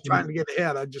the resurrection. I'm not trying to get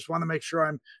ahead. I just want to make sure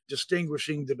I'm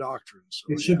distinguishing the doctrines.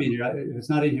 So, it should be there. If it's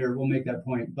not in here, we'll make that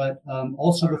point. But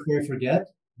also, before I forget,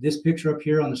 this picture up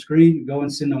here on the screen, go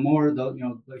and sin no more.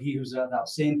 He who's without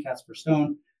sin cast for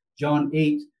stone. John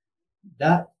 8.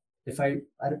 That, if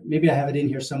maybe I have it in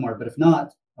here somewhere, but if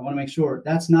not, I want to make sure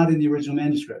that's not in the original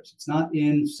manuscripts. It's not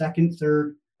in 2nd,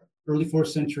 3rd, early 4th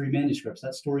century manuscripts.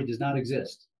 That story does not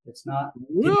exist. It's not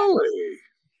really.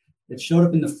 It showed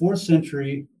up in the 4th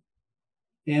century,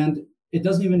 and it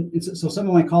doesn't even. So some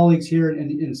of my colleagues here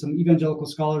and some evangelical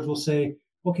scholars will say,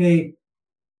 okay,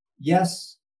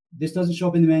 yes, this doesn't show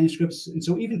up in the manuscripts, and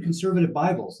so even conservative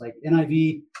Bibles like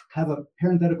NIV have a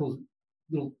parenthetical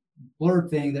little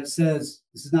blurb thing that says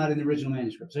this is not in the original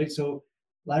manuscripts, right? So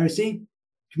Latter-day Saint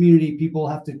community people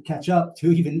have to catch up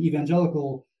to even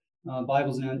evangelical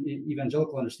Bibles and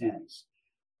evangelical understandings.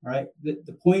 All right.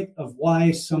 The point of why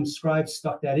some scribes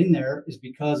stuck that in there is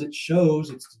because it's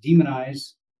to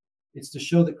demonize, it's to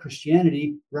show that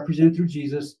Christianity, represented through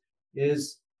Jesus,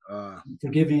 is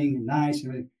forgiving, nice,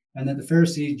 and that the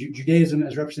Pharisees, Judaism,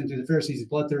 as represented through the Pharisees, is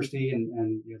bloodthirsty,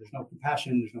 and there's no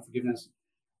compassion, there's no forgiveness.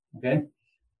 Okay.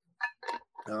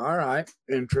 All right.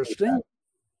 Interesting.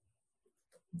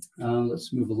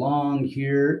 Let's move along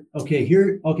here. Okay,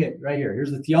 right here.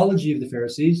 Here's the theology of the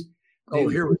Pharisees. Here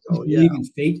we go. Believe in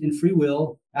fate and free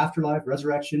will, afterlife,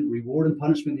 resurrection, reward and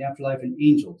punishment in the afterlife, and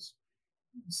angels.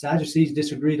 Sadducees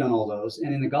disagreed on all those,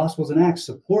 and in the Gospels and Acts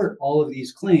support all of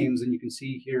these claims. And you can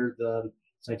see here the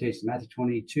citation: Matthew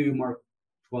 22, Mark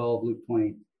 12, Luke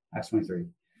 20, Acts 23.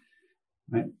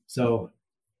 Right. So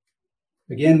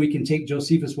again, we can take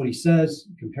Josephus, what he says,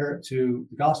 compare it to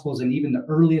the Gospels and even the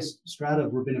earliest strata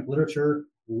of rabbinic literature,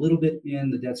 a little bit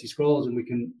in the Dead Sea Scrolls, and we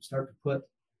can start to put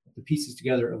the pieces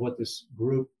together of what this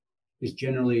group is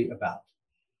generally about.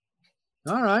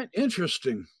 All right,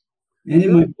 interesting. And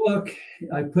in my book,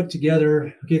 I put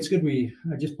together. Okay, it's good.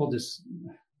 I just pulled this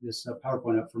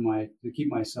PowerPoint up to keep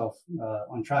myself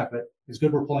on track. But it's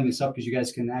good we're pulling this up because you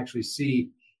guys can actually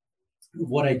see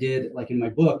what I did. Like in my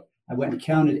book, I went and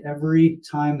counted every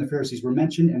time the Pharisees were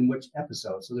mentioned and which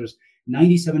episode. So there's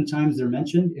 97 times they're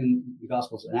mentioned in the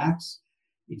Gospels and Acts.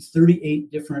 It's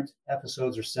 38 different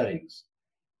episodes or settings.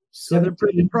 So they're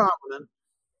pretty prominent.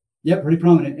 Yeah, pretty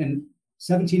prominent. And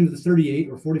 17 of the 38,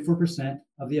 or 44%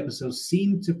 of the episodes,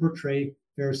 seem to portray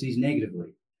Pharisees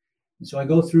negatively. And so I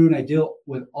go through and I deal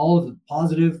with all of the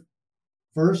positive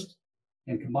first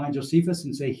and combine Josephus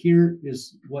and say, here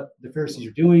is what the Pharisees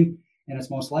are doing. And it's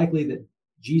most likely that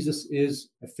Jesus is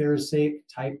a Pharisaic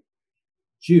type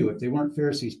Jew. If they weren't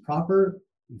Pharisees proper,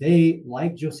 they,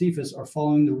 like Josephus, are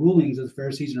following the rulings of the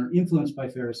Pharisees and are influenced by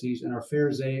Pharisees and are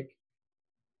Pharisaic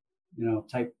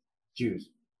type Jews.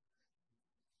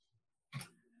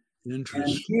 Interesting.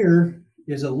 And here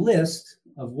is a list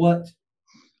of what,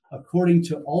 according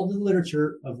to all the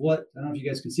literature of what, I don't know if you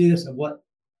guys can see this, of what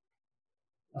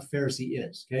a Pharisee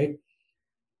is, okay?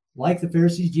 Like the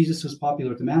Pharisees, Jesus was popular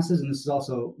with the masses, and this is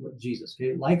also what Jesus,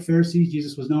 okay? Like Pharisees,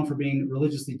 Jesus was known for being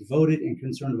religiously devoted and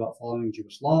concerned about following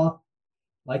Jewish law.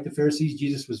 Like the Pharisees,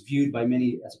 Jesus was viewed by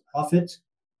many as a prophet.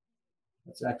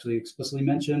 That's actually explicitly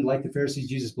mentioned. Like the Pharisees,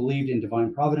 Jesus believed in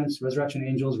divine providence, resurrection,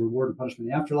 angels, reward and punishment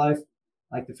in the afterlife.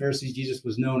 Like the Pharisees, Jesus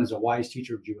was known as a wise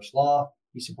teacher of Jewish law.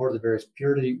 He supported the various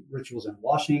purity rituals and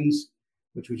washings,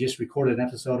 which we just recorded an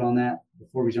episode on that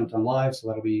before we jumped on live, so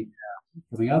that'll be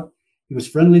coming up. He was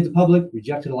friendly to the public,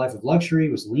 rejected a life of luxury,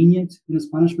 was lenient in his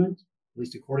punishment, at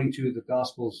least according to the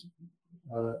Gospels,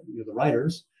 the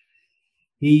writers.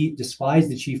 He despised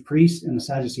the chief priests and the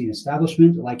Sadducean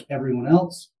establishment like everyone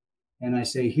else. And I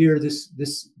say here,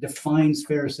 this defines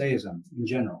Pharisaism in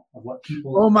general, of what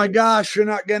people... Oh my gosh, you're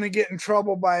not going to get in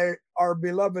trouble by our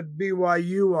beloved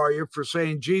BYU, are you, for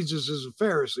saying Jesus is a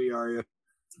Pharisee, are you?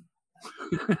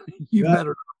 You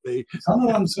better not be. Some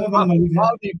of them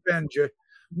I'll defend you.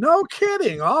 No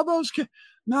kidding. All those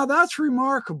Now that's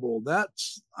remarkable.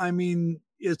 I mean,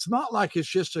 it's not like it's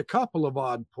just a couple of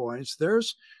odd points.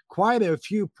 There's quite a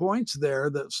few points there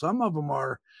that some of them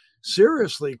are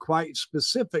seriously quite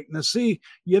specific. Now, see,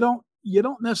 you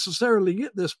don't necessarily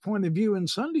get this point of view in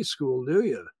Sunday school, do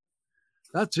you?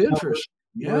 That's interesting.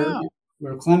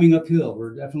 We're climbing uphill.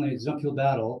 We're definitely, it's an uphill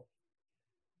battle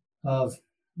of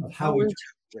how we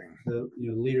the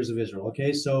leaders of Israel.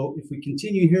 Okay, so if we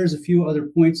continue, here's a few other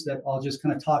points that I'll just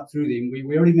kind of talk through them.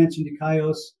 We already mentioned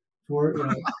Dikaios for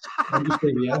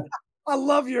Eusebia. I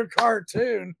love your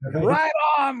cartoon. Right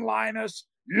on, Linus.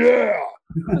 Yeah.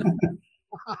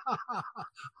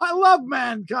 I love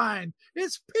mankind.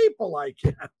 It's people I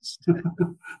can't stand.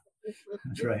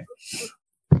 That's right.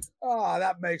 Oh,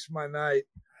 that makes my night.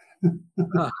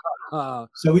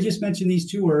 So we just mentioned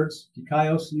these two words,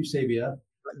 Dikaios and Eusebia.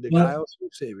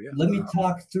 Let me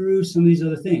talk through some of these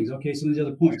other things. Okay, some of these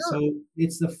other points. Sure. So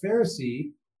it's the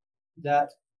Pharisee that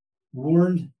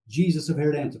warned Jesus of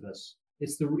Herod Antipas.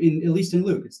 It's at least in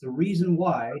Luke, it's the reason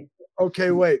why.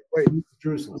 Okay, wait.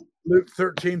 Jerusalem. Luke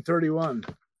 13:31.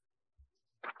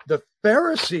 The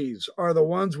Pharisees are the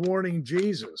ones warning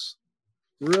Jesus.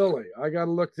 Really? I got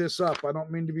to look this up. I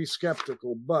don't mean to be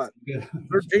skeptical, but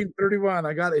 13:31.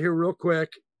 I got it here real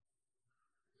quick.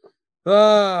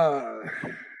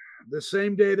 The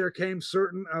same day there came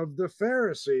certain of the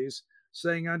Pharisees,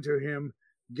 saying unto him,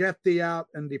 Get thee out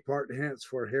and depart hence,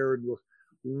 for Herod will.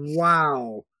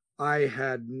 Wow. I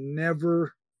had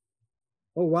never.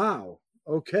 Oh, wow.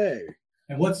 Okay.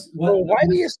 And why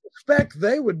do you suspect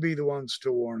they would be the ones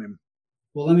to warn him?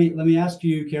 Well, let me ask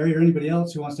you, Carrie, or anybody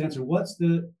else who wants to answer,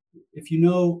 if you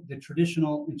know the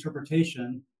traditional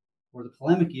interpretation or the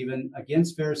polemic even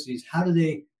against Pharisees, how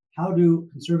do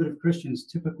conservative Christians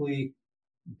typically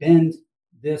bend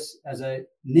this as a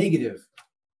negative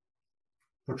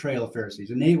portrayal of Pharisees?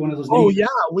 One of those. Oh yeah,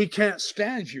 we can't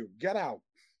stand you. Get out.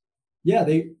 Yeah,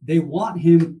 they want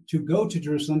him to go to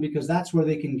Jerusalem because that's where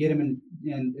they can get him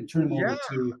and turn him over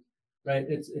to. Right.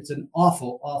 It's an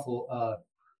awful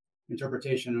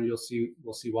interpretation, and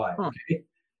we'll see why. Huh. Okay.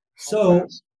 So,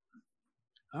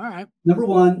 all right. Number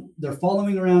one, they're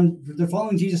following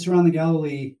Jesus around the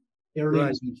Galilee area of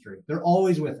his ministry. They're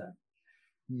always with him.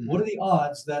 What are the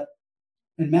odds that,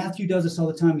 and Matthew does this all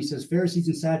the time, he says Pharisees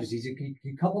and Sadducees,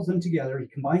 he couples them together, he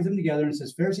combines them together and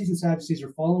says Pharisees and Sadducees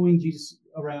are following Jesus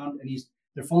around, and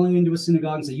they're following into a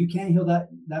synagogue and say, you can't heal that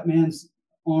man's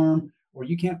arm, or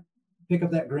you can't pick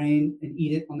up that grain and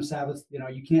eat it on the Sabbath.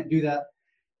 You can't do that.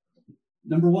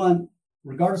 Number one,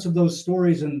 regardless of those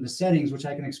stories and the settings, which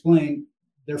I can explain,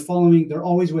 they're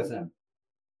always with him.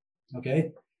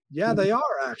 Okay. Yeah, they are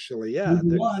actually. Yeah.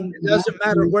 It doesn't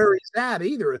matter where he's at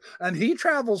either. And he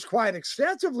travels quite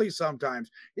extensively sometimes.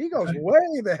 He goes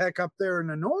way the heck up there in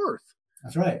the north.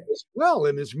 That's right. As well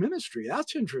in his ministry.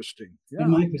 That's interesting. Yeah.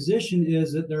 And my position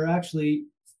is that they're actually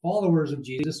followers of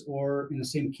Jesus or in the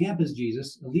same camp as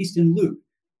Jesus, at least in Luke.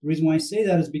 The reason why I say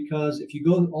that is because if you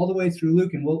go all the way through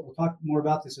Luke, and we'll talk more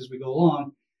about this as we go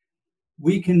along,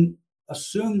 we can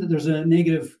assume that there's a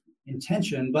negative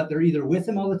intention, but they're either with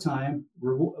him all the time,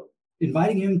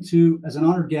 inviting him as an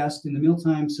honored guest in the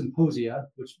mealtime symposia,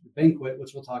 banquet,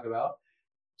 which we'll talk about.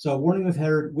 So warning of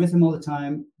Herod, with him all the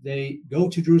time. They go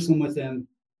to Jerusalem with him.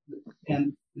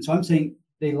 And so I'm saying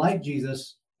they like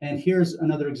Jesus. And here's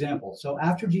another example. So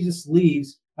after Jesus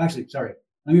leaves, let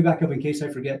me back up in case I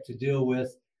forget to deal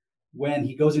with when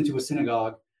he goes into a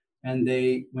synagogue and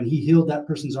when he healed that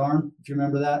person's arm, if you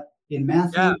remember that, in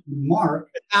Matthew and Mark.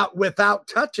 Without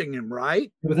touching him,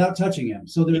 right? Without touching him.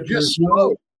 So He just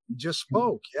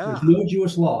spoke. Yeah. There's no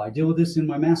Jewish law. I deal with this in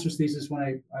my master's thesis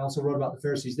when I also wrote about the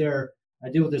Pharisees there. I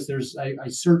deal with this. I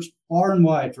searched far and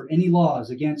wide for any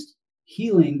laws against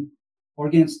healing or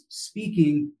against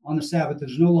speaking on the Sabbath.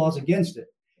 There's no laws against it.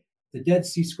 The Dead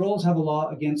Sea Scrolls have a law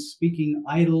against speaking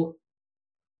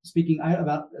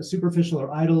about superficial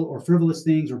or idle or frivolous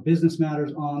things or business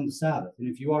matters on the Sabbath. And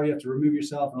if you are, you have to remove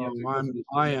yourself. And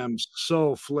I am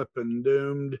so flipping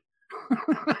doomed.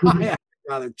 I haven't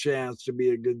got a chance to be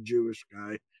a good Jewish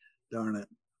guy. Darn it.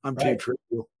 I'm too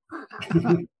trivial.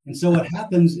 And so what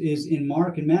happens is in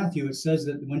Mark and Matthew, it says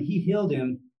that when he healed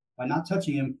him by not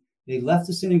touching him, they left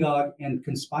the synagogue and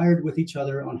conspired with each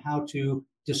other on how to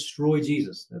destroy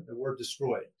Jesus. The word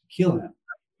destroy, kill him.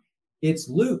 It's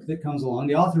Luke that comes along.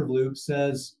 The author of Luke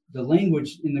says the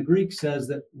language in the Greek says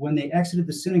that when they exited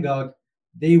the synagogue,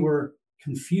 they were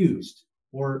confused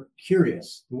or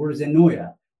curious. The word is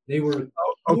enoia. They were.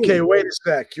 Okay, wait a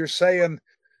sec. You're saying,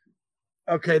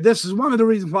 okay, this is one of the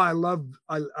reasons why I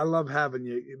love having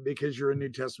you, because you're a New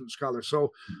Testament scholar.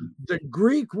 So the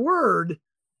Greek word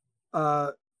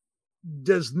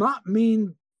does not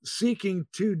mean seeking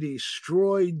to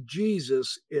destroy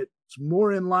Jesus, it's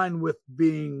more in line with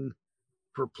being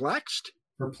perplexed.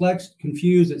 Perplexed,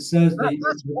 confused. It says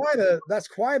That's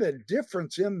quite a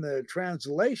difference in the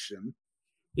translation.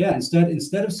 Yeah,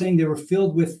 instead of saying they were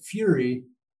filled with fury,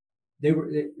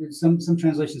 some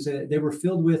translations say that they were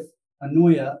filled with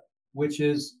anoia, which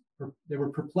is they were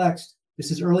perplexed.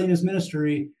 This is early in his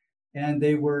ministry, and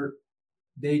they were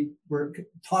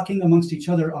talking amongst each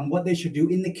other on what they should do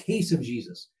in the case of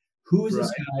Jesus. Who is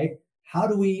this guy? How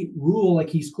do we rule? Like,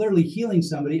 he's clearly healing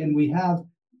somebody, and we have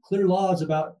clear laws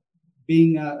about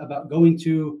being about going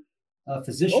to a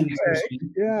physician. Okay.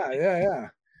 Yeah.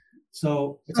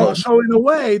 So in a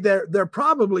way, they're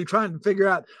probably trying to figure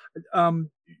out.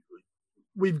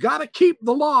 We've got to keep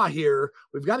the law here.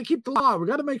 We've got to keep the law. We've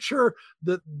got to make sure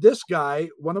that this guy,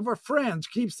 one of our friends,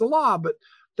 keeps the law. But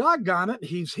doggone it,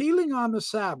 he's healing on the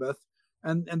Sabbath.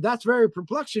 And that's very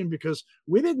perplexing because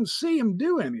we didn't see him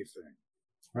do anything.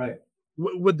 Right.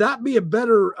 Would that be a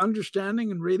better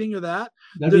understanding and reading of that?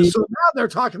 So now they're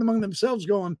talking among themselves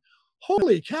going,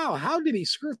 holy cow, how did he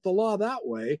skirt the law that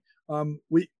way?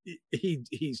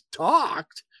 He's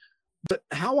talked, but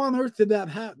how on earth did that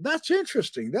happen? That's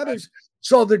interesting. That is,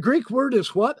 so the Greek word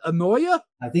is what? Anoia?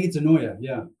 I think it's anoia.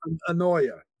 Yeah.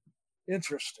 Anoia.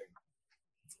 Interesting.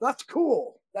 That's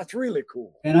cool. That's really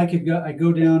cool. And I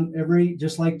go down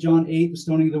just like John 8, the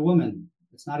stoning of the woman.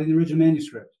 It's not in the original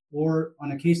manuscript. Or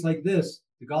on a case like this,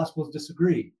 the Gospels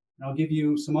disagree. And I'll give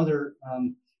you some other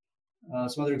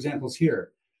examples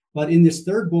here. But in this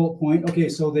third bullet point, okay,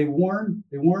 so they warn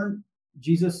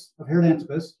Jesus of Herod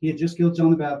Antipas. He had just killed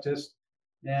John the Baptist,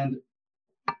 and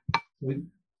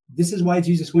this is why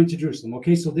Jesus went to Jerusalem.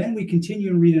 Okay, so then we continue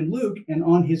and read in Luke, and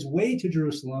on his way to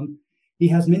Jerusalem, he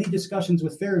has many discussions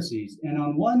with Pharisees. And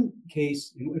on one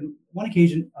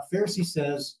occasion, a Pharisee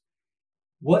says,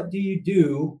 "What do you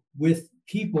do with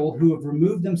people who have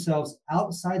removed themselves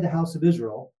outside the house of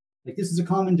Israel?" Like, this is a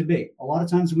common debate. A lot of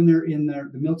times when they're in the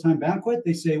mealtime banquet,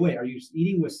 they say, wait, are you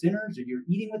eating with sinners? Or you're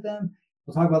eating with them?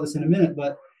 We'll talk about this in a minute.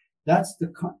 But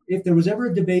if there was ever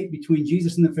a debate between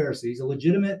Jesus and the Pharisees, a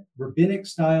legitimate rabbinic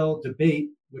style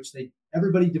debate, which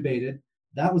everybody debated,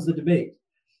 that was the debate.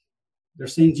 They're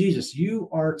saying, Jesus, you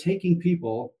are taking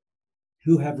people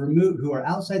who are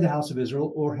outside the house of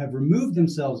Israel, or have removed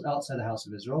themselves outside the house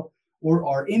of Israel, or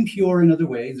are impure in other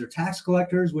ways. They're tax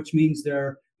collectors, which means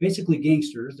they're basically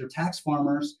gangsters. They're tax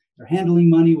farmers. They're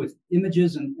handling money with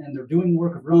images, and they're doing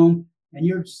work of Rome. And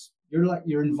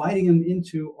you're inviting them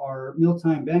into our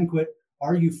mealtime banquet.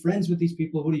 Are you friends with these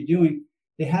people? What are you doing?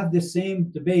 They have this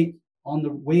same debate on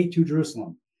the way to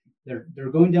Jerusalem. They're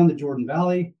going down the Jordan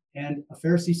Valley, and a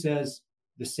Pharisee says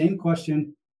the same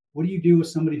question: what do you do with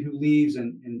somebody who leaves,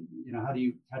 and how do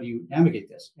you navigate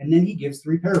this? And then he gives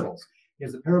three parables. He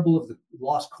has the parable of the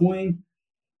lost coin,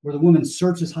 where the woman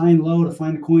searches high and low to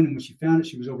find the coin, and when she found it,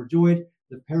 she was overjoyed.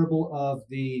 The parable of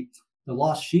the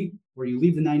lost sheep, where you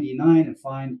leave the 99 and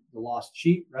find the lost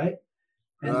sheep, right?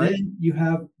 And then you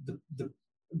have the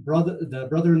brother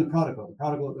and the prodigal.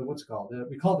 What's it called?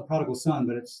 We call it the prodigal son,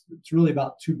 but it's really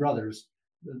about two brothers,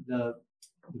 the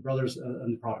brothers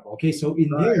and the prodigal. Okay, so in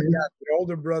there, the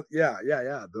older brother,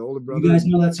 the older brother. You guys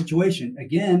know that situation.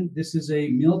 Again, this is a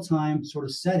mealtime sort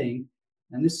of setting,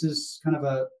 and this is kind of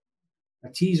a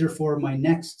teaser for my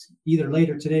next, either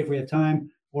later today if we have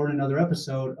time, or in another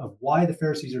episode, of why the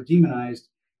Pharisees are demonized.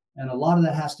 And a lot of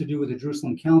that has to do with the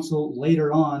Jerusalem Council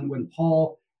later on, when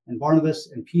Paul and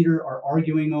Barnabas and Peter are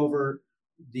arguing over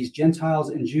these Gentiles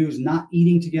and Jews not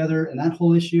eating together, and that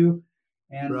whole issue.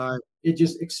 And it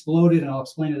just exploded, and I'll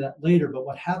explain that later. But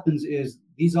what happens is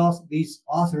these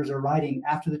authors are writing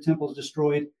after the temple is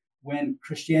destroyed, when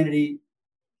Christianity,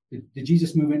 the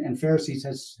Jesus movement, and Pharisees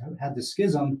has had the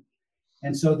schism.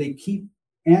 And so they keep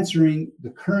answering the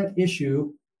current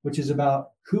issue, which is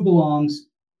about who belongs.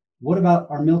 What about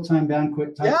our mealtime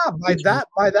banquet type? Yeah,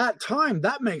 by that time,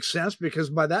 that makes sense, because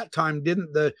by that time,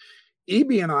 didn't the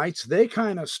Ebionites, they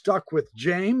kind of stuck with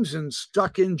James and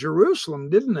stuck in Jerusalem,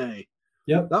 didn't they?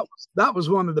 Yep. That was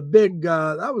one of the big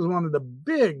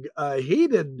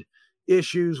heated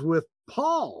issues with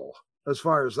Paul, as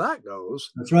far as that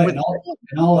goes. That's right.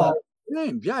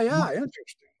 James. Yeah,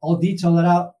 interesting. I'll detail it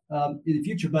out in the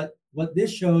future. But what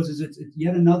this shows is it's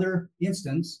yet another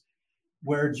instance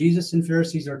where Jesus and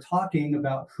Pharisees are talking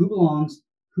about who belongs,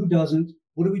 who doesn't,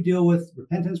 what do we deal with,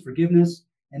 repentance, forgiveness.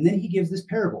 And then he gives this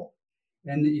parable.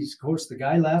 And of course, the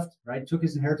guy left, right? Took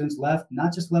his inheritance, left,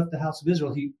 not just left the house of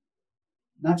Israel. He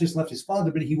not just left his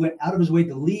father, but he went out of his way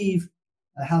to leave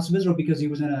the house of Israel, because he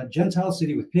was in a Gentile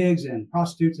city with pigs and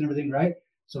prostitutes and everything, right?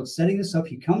 So it's setting this up.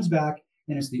 He comes back,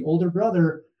 and it's the older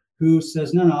brother who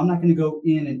says, no, I'm not going to go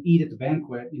in and eat at the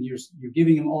banquet. And you're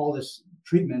giving him all this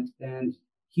treatment, and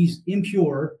he's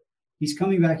impure. He's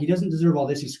coming back. He doesn't deserve all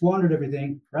this. He squandered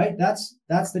everything, right? That's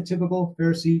the typical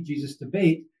Pharisee Jesus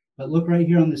debate. But look right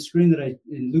here on the screen that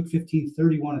in Luke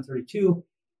 15:31 and 32,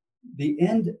 the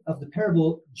end of the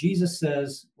parable, Jesus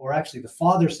says, or actually the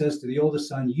father says to the oldest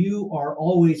son, you are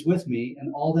always with me,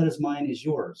 and all that is mine is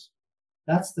yours.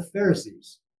 That's the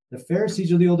Pharisees. The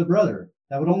Pharisees are the older brother.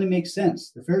 That would only make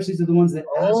sense. The Pharisees are the ones that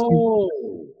ask him,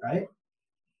 right?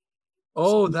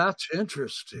 Oh, so that's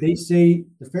interesting. They say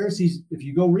the Pharisees, if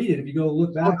you go read it, if you go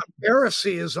look back. The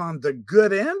Pharisee is on the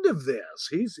good end of this.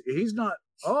 He's not.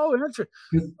 Oh, interesting.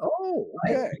 Oh,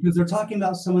 okay. Right? Because they're talking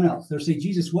about someone else. They're saying,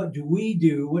 Jesus, what do we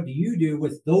do? What do you do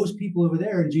with those people over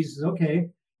there? And Jesus says, okay,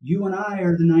 you and I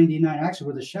are the 99. Actually,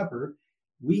 we're the shepherd.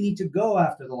 We need to go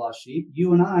after the lost sheep.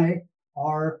 You and I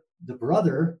are the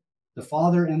brother, the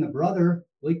father and the brother.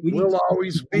 Like we'll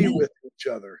always be with each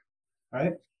other.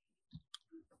 Right?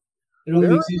 It only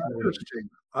makes sense. Interesting.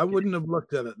 I wouldn't have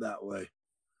looked at it that way.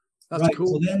 That's right.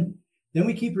 Cool. So then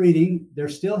we keep reading. They're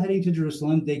still heading to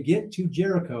Jerusalem. They get to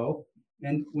Jericho,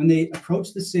 and when they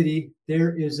approach the city,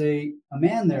 there is a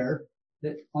man there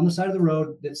that on the side of the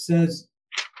road that says,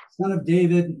 "Son of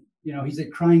David." You know, he's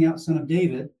crying out, "Son of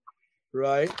David."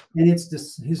 Right. And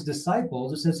it's his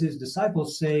disciples. It says his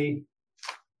disciples say,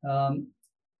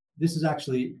 this is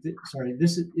actually, sorry,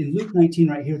 this is in Luke 19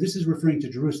 right here. This is referring to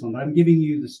Jerusalem, but I'm giving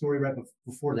you the story right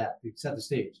before that to set the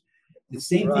stage. The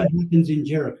same thing happens in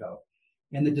Jericho.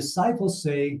 And the disciples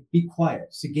say, be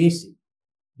quiet, sigesi,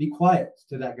 be quiet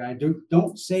to that guy.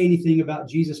 Don't say anything about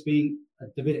Jesus being a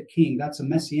Davidic king. That's a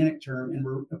messianic term. And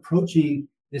we're approaching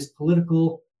this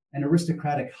political and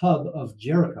aristocratic hub of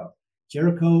Jericho.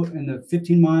 Jericho and the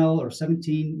 15-mile or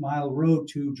 17-mile road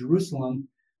to Jerusalem,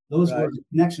 those were the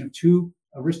connection of two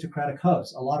aristocratic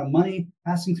hubs. A lot of money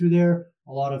passing through there,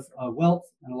 a lot of wealth,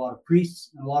 and a lot of priests,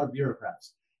 and a lot of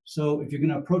bureaucrats. So if you're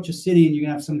going to approach a city and you're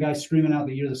going to have some guy screaming out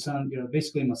that you're the son,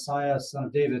 basically Messiah, son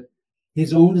of David,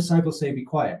 his own disciples say, be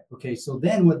quiet. Okay, so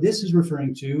then what this is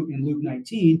referring to in Luke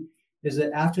 19 is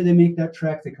that after they make that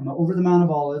trek, they come over the Mount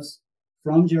of Olives,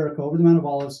 from Jericho, over the Mount of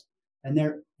Olives, and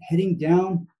they're heading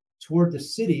down toward the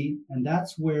city, and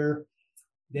that's where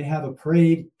they have a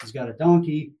parade. He's got a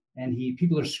donkey, and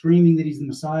people are screaming that he's the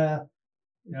Messiah,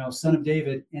 son of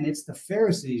David. And it's the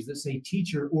Pharisees that say,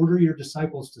 "Teacher, order your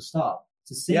disciples to stop." It's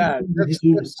the same thing that his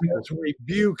own disciples.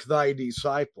 Rebuke thy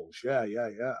disciples. Yeah.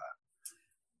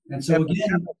 And so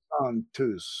again,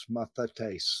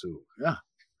 yeah,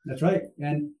 that's right.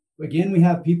 And again, we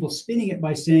have people spinning it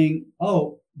by saying,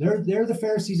 "Oh, they're the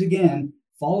Pharisees again."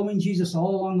 Following Jesus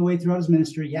all along the way throughout his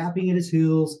ministry, yapping at his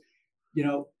heels,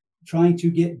 trying to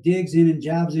get digs in and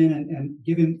jabs in and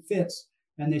give him fits.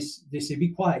 And they say, be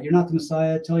quiet. You're not the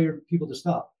Messiah. Tell your people to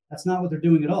stop. That's not what they're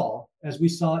doing at all. As we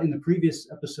saw in the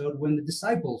previous episode, when the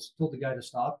disciples told the guy to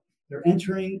stop, they're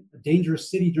entering a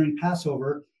dangerous city during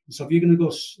Passover. And so if you're going to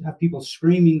go have people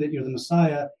screaming that you're the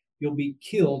Messiah, you'll be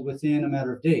killed within a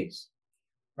matter of days,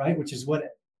 right? Which is what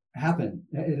happened.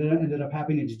 It ended up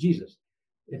happening to Jesus.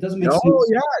 It doesn't make sense. Oh,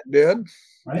 yeah, it did.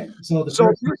 Right. So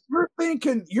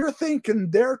you're thinking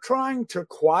they're trying to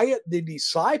quiet the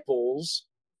disciples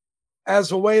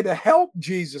as a way to help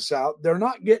Jesus out. They're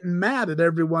not getting mad at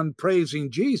everyone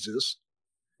praising Jesus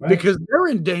because they're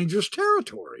in dangerous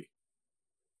territory.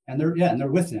 And they're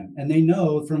with him. And they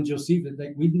know from Josephus,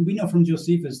 we know from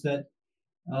Josephus that,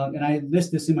 and I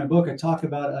list this in my book, I talk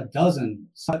about a dozen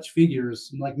such figures,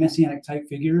 like messianic type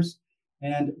figures.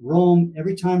 And Rome,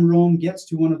 every time Rome gets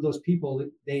to one of those people,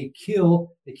 they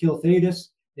kill Theudas.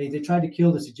 They tried to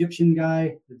kill this Egyptian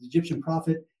guy, the Egyptian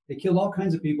prophet. They killed all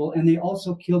kinds of people, and they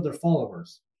also killed their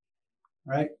followers.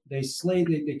 Right? They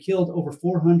killed over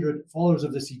 400 followers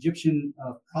of this Egyptian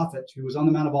prophet who was on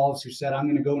the Mount of Olives, who said, "I'm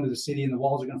going to go into the city, and the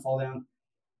walls are going to fall down."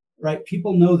 Right?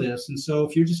 People know this, and so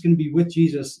if you're just going to be with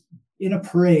Jesus in a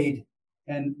parade,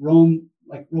 and Roman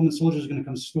soldiers are going to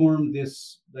come storm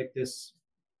this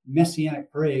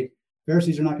messianic parade,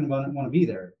 Pharisees are not going to want to be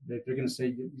there. They're going to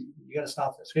say, you got to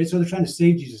stop this. Okay, so they're trying to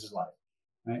save Jesus' life,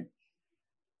 right?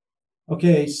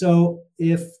 Okay, so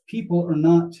if people are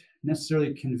not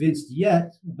necessarily convinced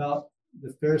yet about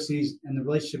the Pharisees and the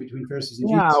relationship between Pharisees and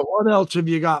Jesus. Yeah, what else have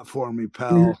you got for me,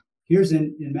 pal? Here's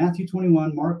in Matthew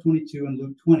 21, Mark 22, and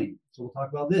Luke 20. So we'll talk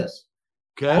about this.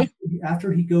 Okay.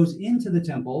 After he goes into the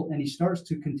temple and he starts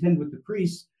to contend with the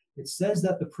priests, it says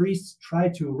that the priests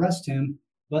tried to arrest him,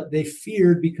 but they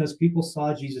feared because people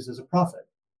saw Jesus as a prophet.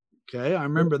 Okay, I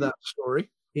remember that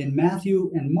story. In Matthew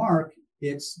and Mark,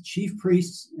 it's chief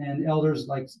priests and elders.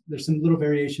 Like there's some little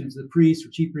variations. The priests or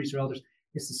chief priests or elders.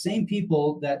 It's the same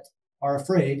people that are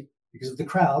afraid, because of the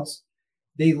crowds.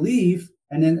 They leave,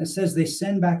 and then it says they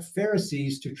send back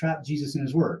Pharisees to trap Jesus in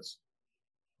his words.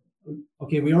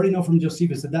 Okay, we already know from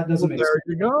Josephus that doesn't make sense.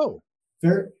 There you go.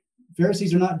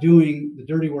 Pharisees are not doing the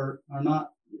dirty work, are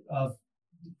not of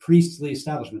priestly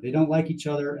establishment. They don't like each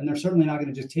other, and they're certainly not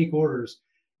going to just take orders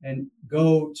and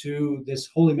go to this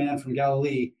holy man from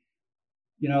Galilee.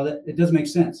 That it doesn't make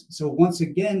sense. So once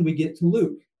again, we get to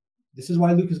Luke. This is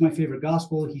why Luke is my favorite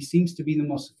gospel. He seems to be the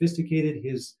most sophisticated.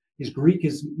 His Greek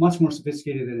is much more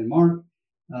sophisticated than in Mark.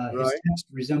 His text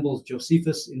resembles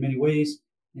Josephus in many ways.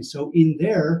 And so in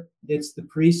there, it's the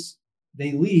priests,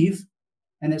 they leave,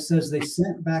 and it says they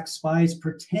sent back spies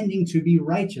pretending to be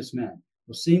righteous men.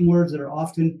 Those same words that are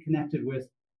often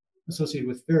associated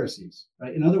with Pharisees,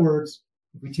 right? In other words,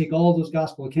 if we take all of those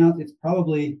gospel accounts, it's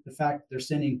probably the fact that they're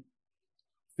sending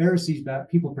Pharisees back,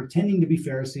 people pretending to be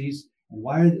Pharisees. And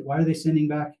why are they sending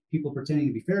back people pretending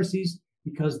to be Pharisees?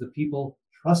 Because the people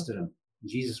trusted them.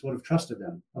 Jesus would have trusted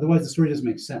them. Otherwise, the story doesn't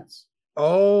make sense.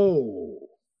 Oh.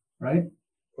 Right?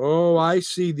 Oh, I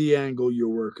see the angle you're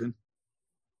working.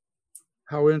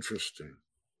 How interesting.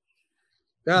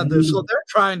 Yeah, so they're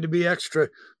trying to be extra.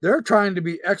 They're trying to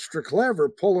be extra clever,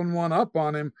 pulling one up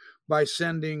on him by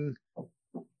sending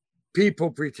people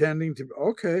pretending to.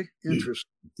 Okay, interesting.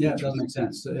 Yeah, it doesn't make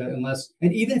sense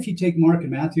and even if you take Mark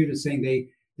and Matthew to saying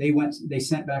they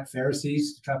sent back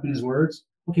Pharisees to trap in his words.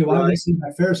 Okay, why would they send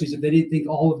back Pharisees if they didn't think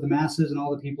all of the masses and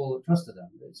all the people trusted them?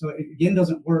 So it again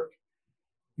doesn't work.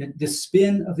 The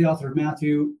spin of the author of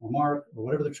Matthew or Mark or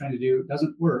whatever they're trying to do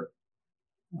doesn't work.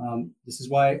 This is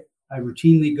why I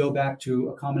routinely go back to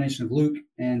a combination of Luke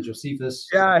and Josephus.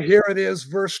 Yeah, here it is,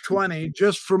 verse 20,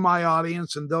 just for my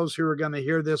audience and those who are going to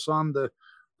hear this on the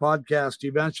podcast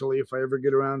eventually, if I ever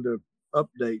get around to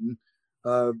updating.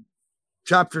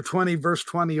 Chapter 20, verse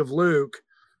 20 of Luke.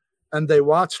 And they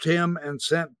watched him and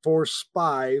sent forth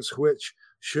spies, which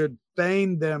should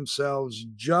feign themselves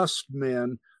just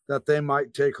men, that they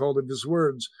might take hold of his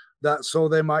words, that so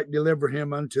they might deliver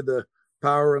him unto the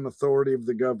power and authority of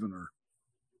the governor.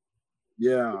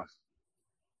 Yeah,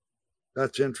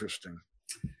 that's interesting.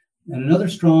 And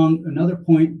another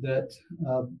point that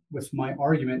with my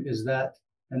argument is that,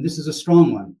 and this is a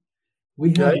strong one,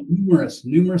 we have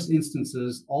numerous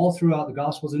instances all throughout the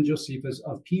Gospels and Josephus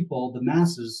of people, the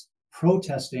masses,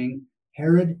 protesting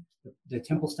Herod, the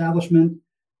temple establishment,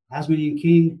 Asmodean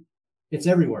king. It's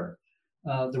everywhere.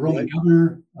 The Roman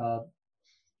governor,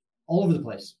 all over the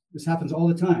place. This happens all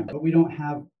the time, but we don't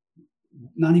have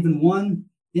not even one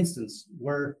instance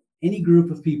where any group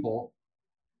of people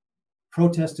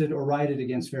protested or rioted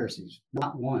against Pharisees.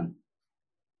 Not one.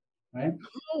 Right?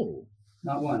 Oh.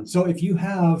 Not one. So if you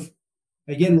have,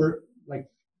 again, we're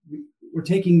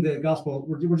taking the gospel,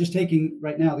 we're just taking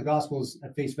right now the gospels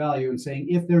at face value and saying,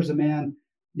 if there's a man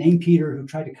named Peter who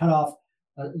tried to cut off,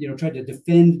 tried to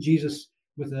defend Jesus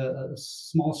with a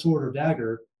small sword or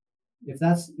dagger,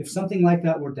 if something like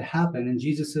that were to happen and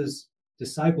Jesus's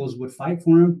disciples would fight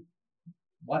for him,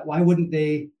 why wouldn't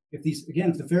they? If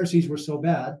the Pharisees were so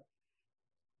bad,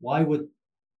 why would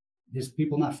his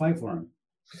people not fight for him?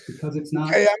 Because it's not.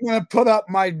 Hey, I'm going to put up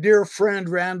my dear friend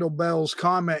Randall Bell's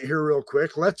comment here real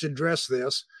quick. Let's address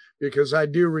this because I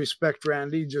do respect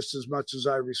Randy just as much as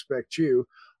I respect you.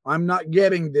 I'm not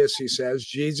getting this, he says.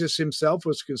 Jesus himself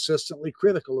was consistently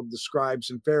critical of the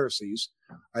scribes and Pharisees.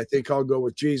 I think I'll go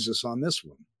with Jesus on this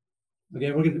one.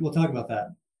 Okay, we'll talk about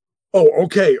that. Oh,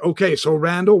 okay. Okay. So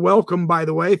Randall, welcome, by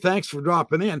the way. Thanks for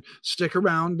dropping in. Stick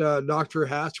around. Dr.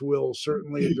 Hatch will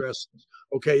certainly address this.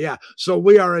 Okay. Yeah. So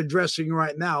we are addressing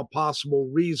right now possible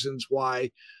reasons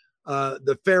why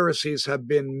the Pharisees have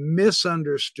been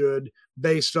misunderstood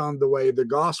based on the way the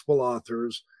gospel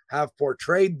authors have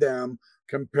portrayed them,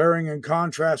 comparing and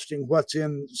contrasting what's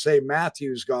in, say,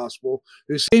 Matthew's gospel,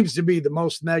 who seems to be the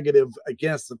most negative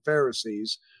against the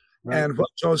Pharisees. Right. And what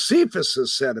Josephus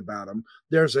has said about them,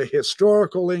 there's a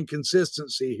historical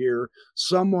inconsistency here.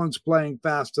 Someone's playing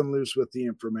fast and loose with the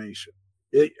information.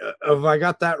 Have I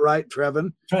got that right,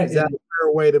 Trevin? Right. Is that a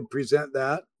fair way to present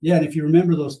that? Yeah, and if you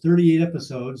remember those 38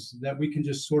 episodes that we can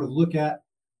just sort of look at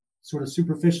sort of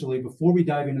superficially before we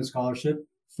dive into scholarship,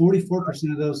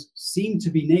 44% of those seem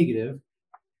to be negative.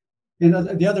 And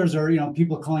the others are,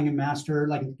 people calling him master,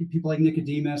 like people like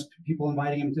Nicodemus, people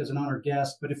inviting him as an honored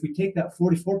guest. But if we take that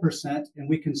 44% and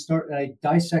we can start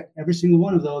dissect every single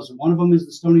one of those, one of them is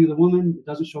the stoning of the woman. It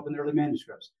doesn't show up in the early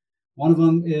manuscripts. One of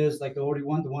them is like the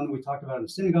one that we talked about in the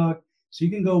synagogue. So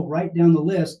you can go right down the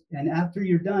list. And after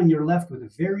you're done, you're left with a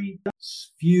very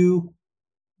few,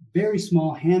 very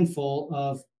small handful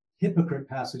of hypocrite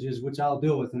passages, which I'll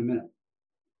deal with in a minute.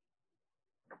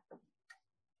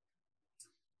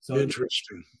 So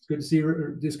interesting. It's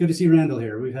good to see Randall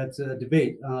here. We've had a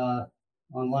debate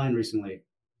online recently.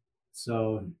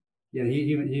 So yeah,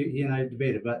 he and I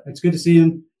debated, but it's good to see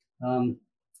him.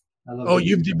 I love. Oh,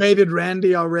 you've debated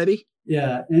Randy already?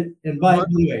 Yeah, and by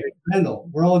the way, Randall,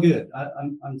 we're all good.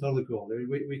 I'm totally cool.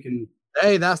 We can.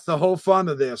 Hey, that's the whole fun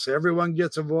of this. Everyone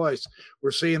gets a voice.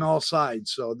 We're seeing all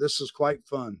sides, so this is quite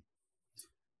fun.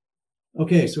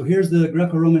 Okay, so here's the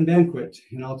Greco-Roman banquet,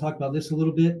 and I'll talk about this a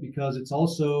little bit because it's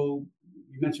also,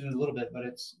 you mentioned it a little bit, but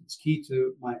it's key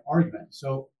to my argument.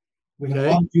 So we have a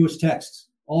lot of Jewish texts,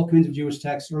 all kinds of Jewish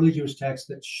texts, early Jewish texts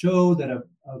that show that a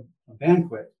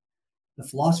banquet, the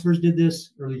philosophers did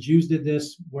this, early Jews did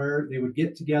this, where they would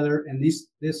get together, and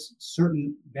this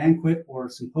certain banquet or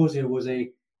symposia was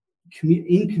in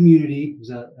community, was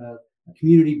a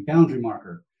community boundary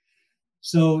marker.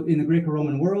 So in the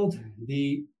Greco-Roman world,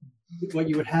 what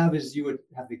you would have is you would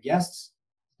have the guests,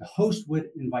 the host would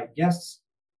invite guests,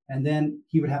 and then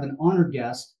he would have an honored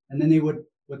guest, and then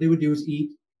what they would do is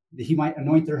eat. He might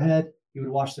anoint their head, he would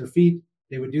wash their feet,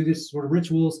 they would do this sort of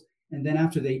rituals, and then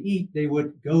after they eat, they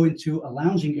would go into a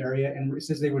lounging area, and it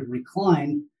says they would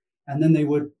recline, and then they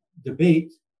would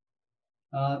debate.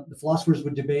 The philosophers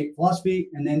would debate philosophy,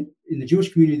 and then in the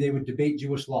Jewish community, they would debate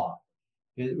Jewish law.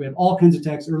 We have all kinds of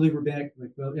texts, early rabbinic,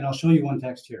 and I'll show you one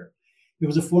text here. It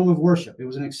was a form of worship. It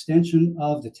was an extension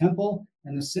of the temple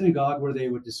and the synagogue where they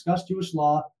would discuss Jewish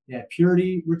law. They had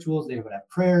purity rituals. They would have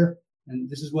prayer. And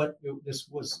this is what this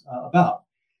was about.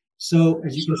 So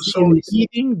as you can see, so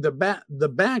eating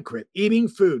the banquet, eating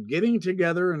food, getting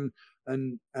together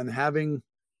and having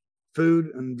food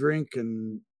and drink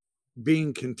and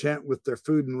being content with their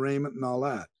food and raiment and all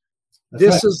that.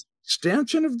 This is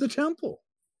extension of the temple.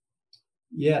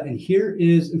 Yeah, and here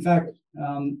is, in fact,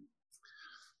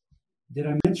 did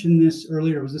I mention this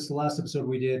earlier? Was this the last episode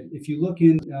we did? If you look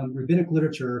in rabbinic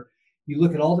literature, you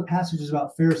look at all the passages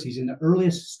about Pharisees in the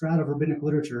earliest strata of rabbinic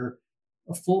literature,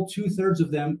 a full 2/3 of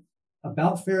them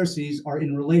about Pharisees are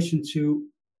in relation to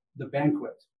the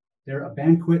banquet. They're a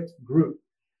banquet group,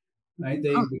 right?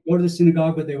 They would go to the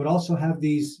synagogue, but they would also have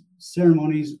these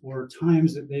ceremonies or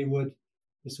times that they would,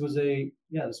 this was a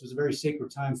very sacred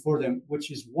time for them,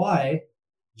 which is why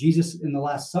Jesus in the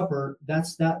Last Supper,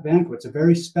 that's that banquet. It's a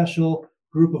very special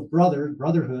group of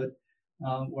brotherhood,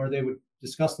 where they would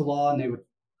discuss the law and they would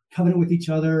covenant with each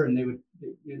other, and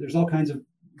there's all kinds of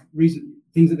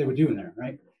things that they would do in there,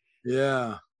 right?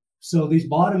 Yeah. So these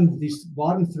bottom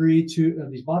three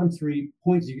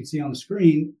points you can see on the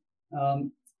screen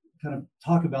kind of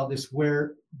talk about this,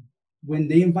 where when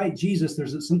they invite Jesus,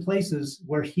 there's some places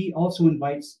where he also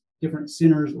invites different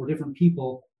sinners or different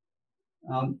people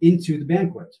into the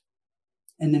banquet.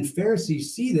 And then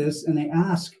Pharisees see this and they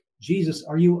ask Jesus,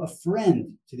 are you a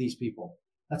friend to these people?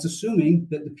 That's assuming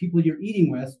that the people you're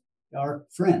eating with are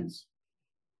friends.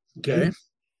 Okay.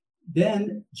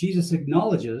 Then Jesus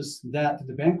acknowledges that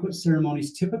the banquet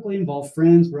ceremonies typically involve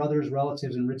friends, brothers,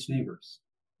 relatives, and rich neighbors,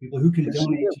 people who can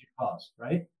donate to your cause,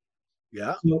 right?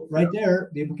 Yeah. So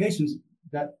there, the implications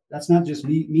that's not just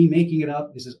me making it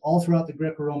up. This is all throughout the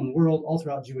Greco-Roman world, all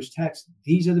throughout Jewish text.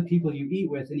 These are the people you eat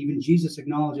with, and even Jesus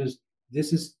acknowledges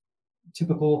this is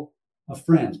typical of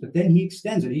friends. But then he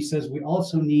extends it. He says we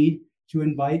also need to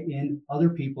invite in other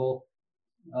people,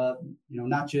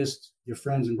 not just your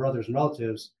friends and brothers and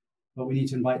relatives, but we need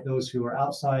to invite those who are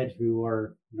outside, who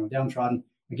are downtrodden.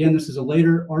 Again, this is a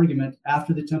later argument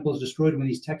after the temple is destroyed, when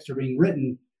these texts are being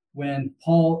written, when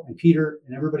Paul and Peter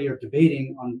and everybody are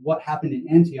debating on what happened in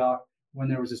Antioch, when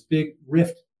there was this big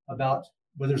rift about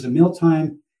whether there's a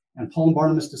mealtime, and Paul and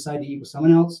Barnabas decide to eat with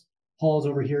someone else. Paul's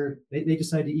over here. They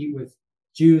decide to eat with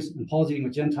Jews, and Paul's eating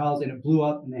with Gentiles, and it blew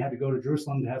up, and they had to go to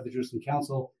Jerusalem to have the Jerusalem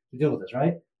Council to deal with this,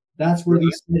 right? That's where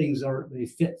these settings they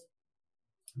fit.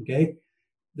 Okay?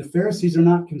 The Pharisees are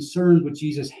not concerned with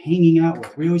Jesus hanging out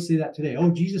with. We always say that today.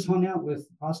 Oh, Jesus hung out with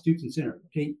prostitutes and sinners.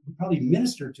 Okay, he probably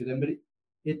ministered to them, but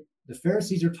the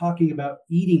Pharisees are talking about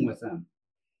eating with them.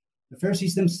 The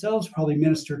Pharisees themselves probably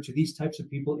ministered to these types of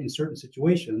people in certain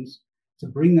situations to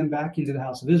bring them back into the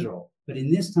house of Israel. But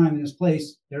in this time, in this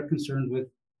place, they're concerned with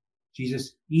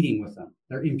Jesus eating with them.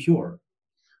 They're impure.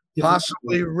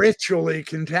 Possibly ritually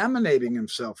contaminating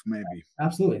himself, maybe.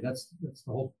 Absolutely. That's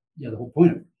the whole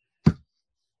point of it.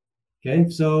 Okay,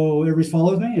 so everybody's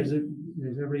following me? Is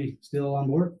everybody still on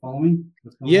board following?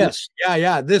 Yes.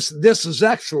 Yeah. This is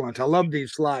excellent. I love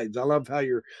these slides. I love how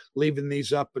you're leaving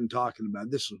these up and talking about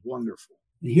it. This is wonderful.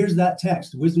 And here's that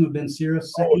text, Wisdom of Ben Sira.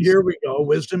 Here we go.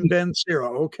 Wisdom Ben Sira.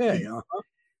 Okay.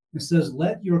 It says,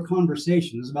 let your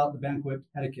conversation, this is about the banquet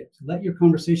etiquette, let your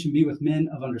conversation be with men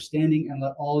of understanding, and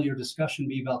let all your discussion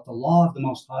be about the law of the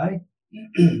Most High,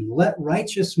 Let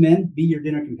righteous men be your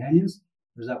dinner companions.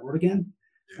 There's that word again.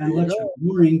 And let your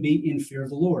mourning be in fear of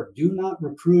the Lord. Do not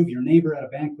reprove your neighbor at a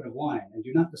banquet of wine, and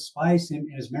do not despise him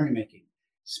in his merrymaking.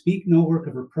 Speak no work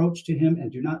of reproach to him,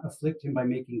 and do not afflict him by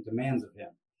making demands of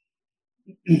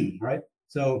him. Right?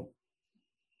 So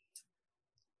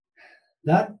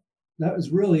that is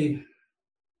really,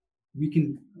 we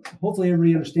can, hopefully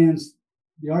everybody understands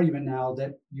the argument now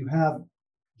that you have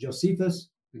Josephus,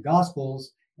 the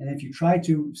Gospels, and if you try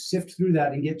to sift through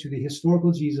that and get to the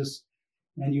historical Jesus,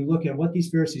 and you look at what these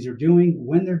Pharisees are doing,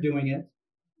 when they're doing it,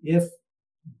 if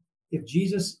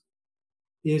Jesus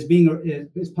is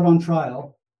put on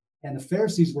trial and the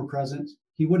Pharisees were present,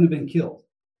 he wouldn't have been killed.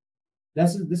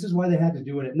 This is why they had to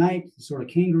do it at night, sort of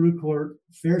kangaroo court.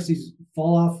 Pharisees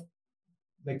fall off,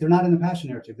 like they're not in the Passion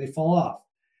narrative. They fall off.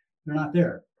 They're not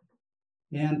there.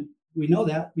 And we know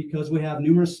that because we have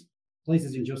numerous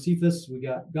places in Josephus. We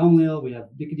got Gamaliel, we have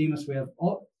Nicodemus, we have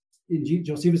all in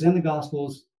Josephus and the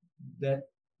Gospels that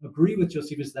agree with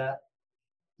Josephus that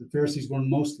the Pharisees were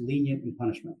most lenient in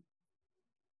punishment.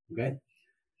 Okay?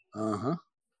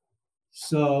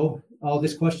 So,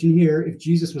 this question here, if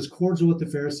Jesus was cordial with the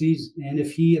Pharisees, and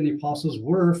if he and the apostles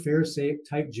were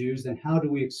Pharisaic-type Jews, then how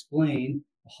do we explain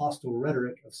the hostile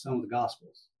rhetoric of some of the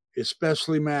Gospels?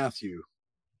 Especially Matthew.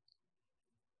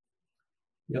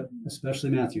 Yep,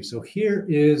 especially Matthew. So here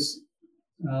is,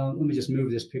 let me just move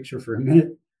this picture for a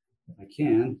minute. If I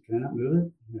can. Can I not move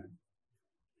it? Yeah.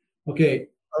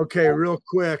 Okay, real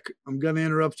quick. I'm going to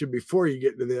interrupt you before you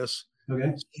get to this.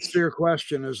 Okay. Sincere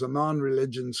question, as a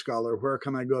non-religion scholar, where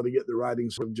can I go to get the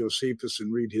writings of Josephus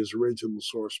and read his original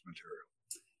source material?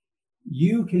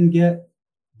 You can get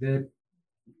the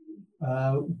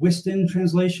Whiston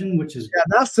translation, which is... Yeah,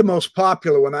 that's the most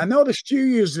popular one. I noticed you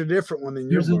used a different one than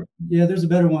your book. There's a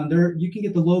better one. There, you can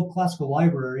get the Loeb Classical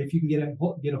Library if you can get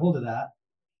a hold of that.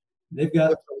 They've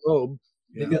got the Loeb.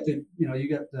 They've got the, you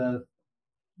got the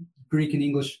Greek and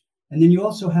English, and then you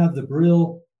also have the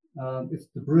Brill. It's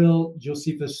the Brill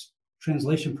Josephus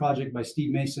translation project by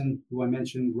Steve Mason, who I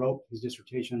mentioned wrote his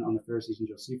dissertation on the Pharisees and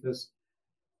Josephus.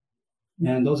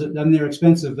 And those are, they're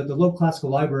expensive, but the Loeb Classical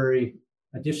Library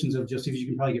editions of Josephus you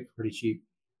can probably get pretty cheap.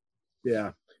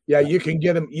 Yeah, you can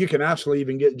get them. You can actually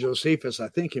even get Josephus, I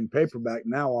think, in paperback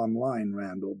now online,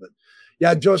 Randall. But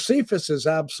yeah, Josephus is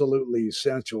absolutely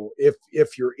essential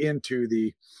if you're into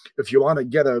if you want to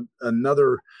get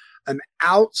an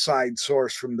outside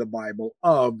source from the Bible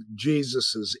of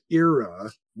Jesus's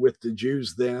era with the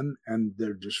Jews then and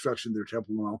their destruction of their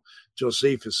temple and all.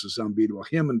 Josephus is unbeatable.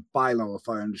 Him and Philo, if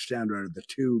I understand right, are the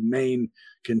two main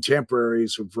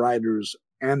contemporaries of writers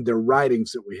and their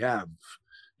writings that we have.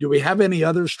 Do we have any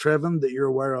others, Trevin, that you're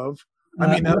aware of?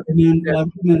 I recommend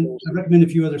a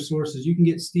few other sources. You can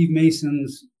get Steve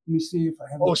Mason's. Let me see if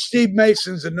I have. Oh, Steve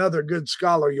Mason's another good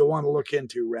scholar you'll want to look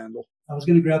into, Randall. I was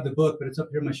going to grab the book, but it's up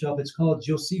here on my shelf. It's called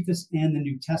Josephus and the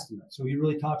New Testament. So he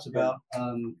really talks about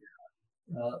a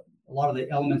lot of the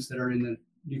elements that are in the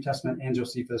New Testament and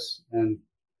Josephus. And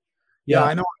yeah,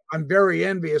 I know. I'm very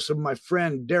envious of my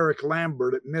friend Derek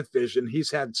Lambert at Myth Vision.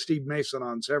 He's had Steve Mason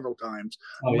on several times.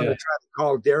 I'm going to try to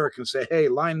call Derek and say, hey,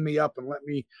 line me up and let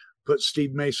me put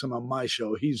Steve Mason on my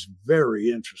show. He's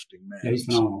very interesting, man. Yeah, he's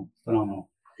phenomenal.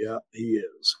 Yeah, he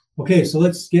is. Okay, so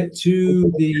let's get to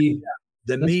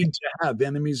the need to have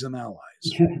enemies and allies.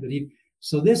 Yeah,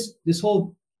 so this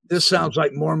sounds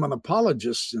like Mormon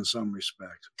apologists in some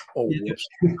respect. Oh, yeah,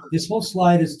 this whole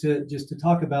slide is to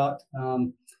talk about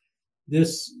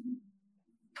this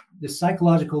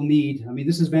psychological need. I mean,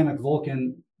 this is Vanek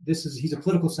Volkan. He's a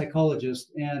political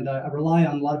psychologist, and I rely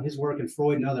on a lot of his work and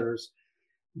Freud and others.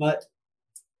 But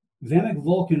Vanek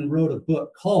Volkan wrote a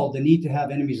book called The Need to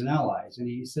Have Enemies and Allies. And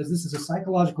he says this is a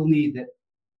psychological need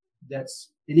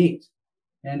that's innate.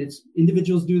 And it's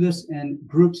individuals do this and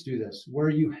groups do this, where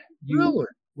you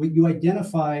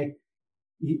identify,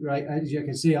 right, as you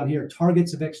can see on here,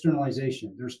 targets of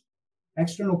externalization. There's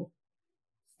external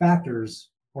factors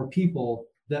or people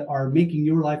that are making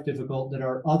your life difficult, that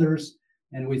are others.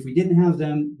 And if we didn't have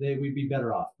them, we'd be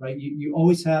better off, right? You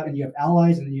always have, and you have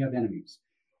allies and then you have enemies.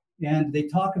 And they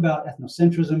talk about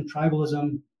ethnocentrism,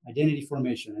 tribalism, identity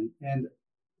formation. And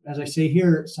as I say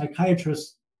here,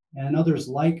 psychiatrists and others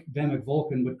like Vanek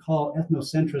Volkan would call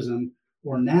ethnocentrism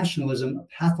or nationalism a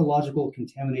pathological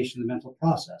contamination of the mental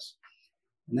process.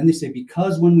 And then they say,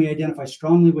 because when we identify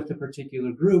strongly with a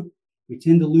particular group, we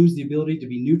tend to lose the ability to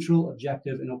be neutral,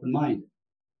 objective, and open-minded.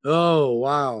 Oh,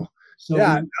 wow. So,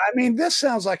 yeah, I mean, this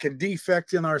sounds like a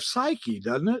defect in our psyche,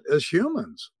 doesn't it, as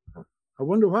humans? I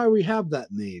wonder why we have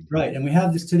that need. Right. And we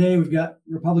have this today. We've got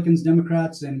Republicans,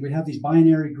 Democrats, and we have these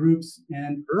binary groups.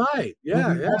 And right.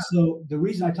 Yeah. Yeah. Also, the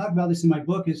reason I talk about this in my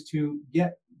book is to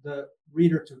get the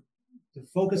reader to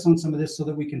focus on some of this so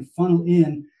that we can funnel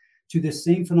in to this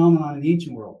same phenomenon in the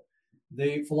ancient world.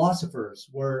 The philosophers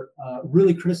were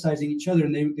really criticizing each other,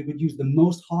 and they would use the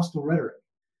most hostile rhetoric.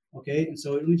 Okay. And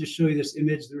so let me just show you this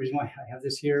image. The reason why I have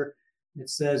this here, it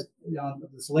says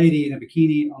this lady in a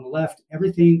bikini on the left,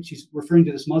 everything, she's referring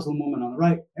to this Muslim woman on the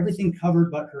right, everything covered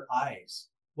but her eyes.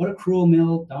 What a cruel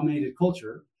male-dominated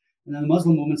culture. And then the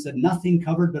Muslim woman said, nothing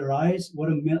covered but her eyes. What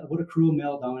a cruel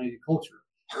male-dominated culture.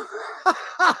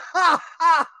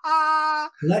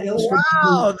 That illustrates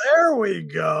wow, there we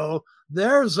go.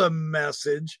 There's a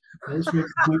message. Illustrates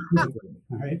the point perfectly.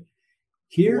 All right.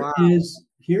 Here is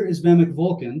Vemik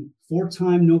Volkan,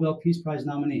 4-time Nobel Peace Prize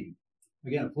nominee.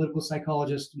 Again, a political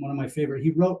psychologist, one of my favorite. He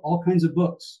wrote all kinds of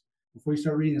books. Before you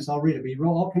start reading this, I'll read it. But he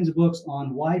wrote all kinds of books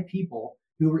on why people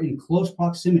who were in close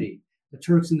proximity, the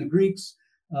Turks and the Greeks,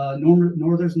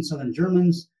 Northern and Southern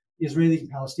Germans, Israelis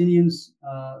and Palestinians,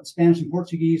 Spanish and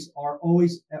Portuguese, are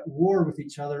always at war with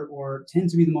each other or tend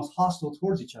to be the most hostile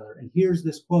towards each other. And here's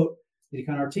this quote that he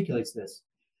kind of articulates this.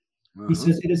 He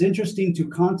says, it is interesting to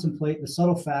contemplate the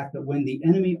subtle fact that when the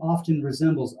enemy often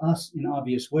resembles us in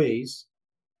obvious ways,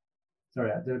 sorry,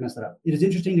 did I mess that up? It is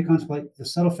interesting to contemplate the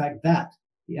subtle fact that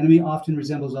the enemy often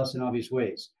resembles us in obvious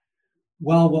ways,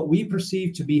 while what we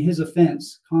perceive to be his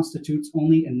offense constitutes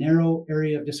only a narrow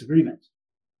area of disagreement.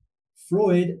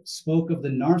 Freud spoke of the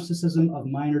narcissism of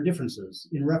minor differences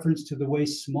in reference to the way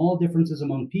small differences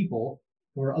among people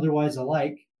who are otherwise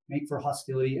alike make for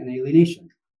hostility and alienation.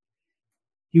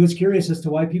 He was curious as to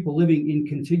why people living in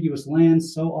contiguous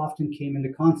lands so often came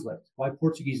into conflict, why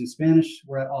Portuguese and Spanish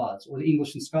were at odds, or the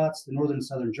English and Scots, the Northern and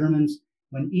Southern Germans,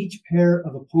 when each pair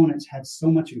of opponents had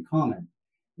so much in common.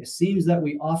 It seems that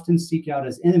we often seek out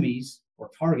as enemies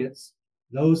or targets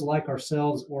those like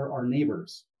ourselves or our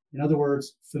neighbors. In other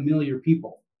words, familiar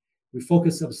people. We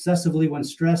focus obsessively when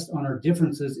stressed on our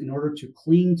differences in order to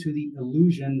cling to the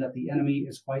illusion that the enemy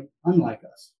is quite unlike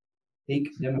us. Think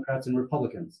Democrats and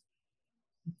Republicans.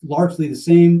 Largely the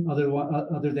same,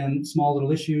 other than small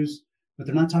little issues, but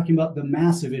they're not talking about the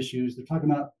massive issues. They're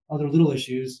talking about other little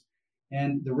issues.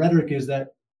 And the rhetoric is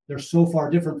that they're so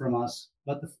far different from us.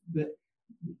 But the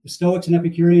Stoics and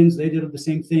Epicureans, they did the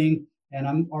same thing. And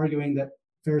I'm arguing that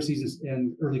Pharisees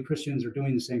and early Christians are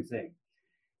doing the same thing.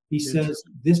 He says,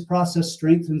 this process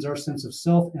strengthens our sense of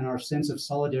self and our sense of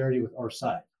solidarity with our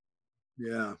side.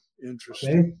 Yeah,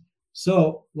 interesting. Okay,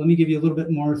 so let me give you a little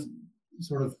bit more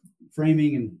sort of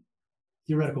framing and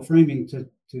theoretical framing to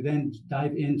then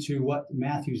dive into what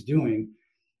Matthew's doing.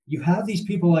 You have these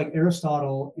people like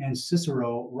Aristotle and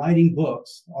Cicero writing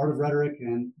books, The Art of Rhetoric,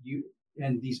 and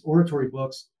these oratory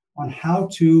books on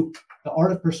the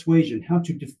art of persuasion, how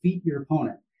to defeat your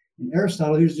opponent. And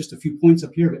Aristotle, here's just a few points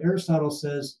up here, but Aristotle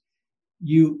says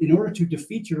in order to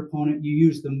defeat your opponent, you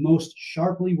use the most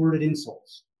sharply worded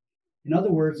insults. In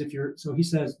other words, so he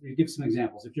says, he gives some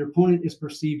examples. If your opponent is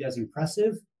perceived as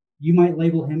impressive, you might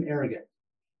label him arrogant.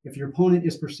 If your opponent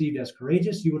is perceived as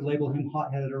courageous, you would label him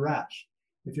hot-headed or rash.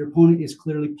 If your opponent is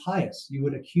clearly pious, you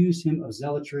would accuse him of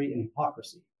zealotry and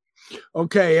hypocrisy.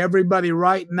 Okay, everybody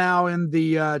right now in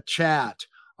the chat,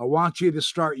 I want you to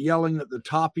start yelling at the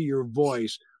top of your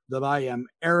voice that I am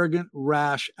arrogant,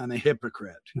 rash, and a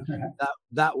hypocrite.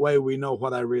 that way we know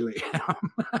what I really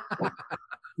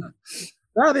am.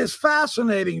 That is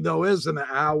fascinating, though, isn't it?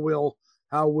 How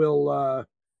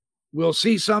we'll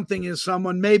see something in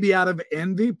someone, maybe out of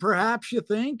envy, perhaps, you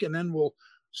think, and then we'll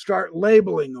start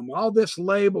labeling them. All this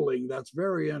labeling, that's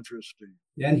very interesting.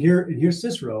 Yeah, and here's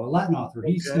Cicero, a Latin author.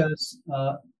 He says,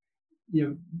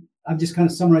 I'm just kind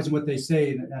of summarizing what they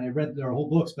say, and I read their whole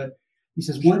books, but he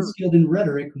says, one skilled in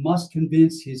rhetoric must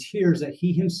convince his hearers that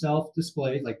he himself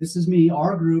displays, like, this is me,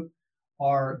 our group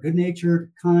are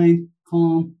good-natured, kind,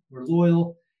 calm, we're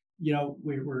loyal,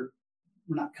 we're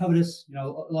not covetous, a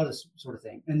lot of this sort of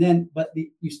thing. And then,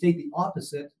 you state the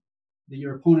opposite, that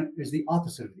your opponent is the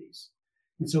opposite of these.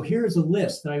 And so here's a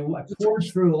list that I poured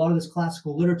through a lot of this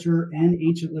classical literature and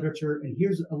ancient literature, and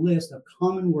here's a list of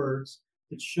common words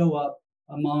that show up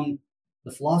among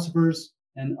the philosophers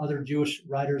and other Jewish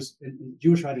writers at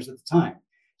the time.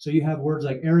 So you have words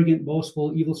like arrogant,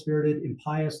 boastful, evil-spirited,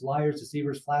 impious, liars,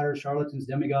 deceivers, flatterers, charlatans,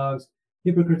 demagogues,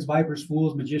 hypocrites, vipers,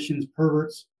 fools, magicians,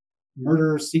 perverts,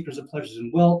 murderers, seekers of pleasures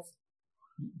and wealth.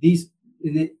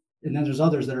 And then there's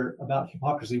others that are about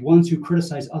hypocrisy. Ones who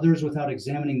criticize others without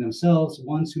examining themselves.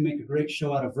 Ones who make a great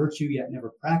show out of virtue yet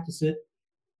never practice it.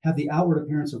 Have the outward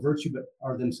appearance of virtue but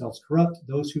are themselves corrupt.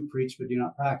 Those who preach but do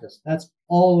not practice. That's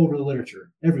all over the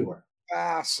literature, everywhere.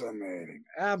 Fascinating.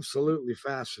 Absolutely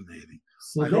fascinating.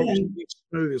 So I hope then, Steve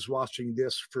Smoot is watching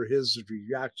this for his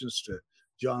reactions to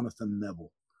Jonathan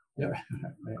Neville. yeah,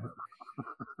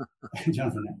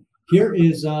 Jonathan, here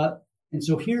is, and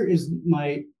so here is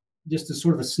my, just a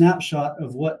sort of a snapshot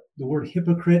of what the word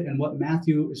hypocrite and what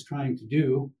Matthew is trying to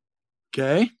do.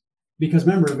 Okay. Because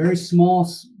remember, very small,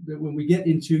 when we get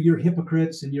into your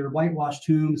hypocrites and your whitewashed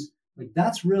tombs, like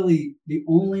that's really the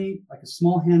only, like a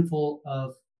small handful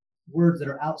of words that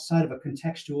are outside of a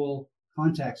contextual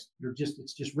context.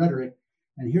 It's just rhetoric.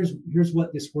 And here's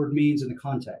what this word means in the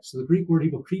context. So the Greek word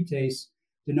hypokrites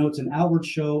denotes an outward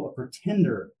show, a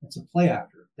pretender. It's a play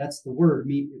actor. That's the word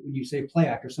when you say play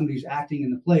actor, somebody who's acting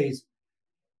in the plays,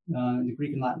 in the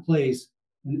Greek and Latin plays,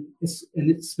 and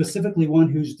it's specifically one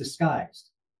who's disguised.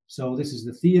 So this is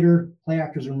the theater, play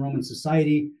actors in Roman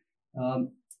society.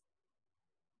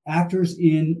 Actors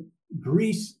in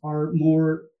Greece are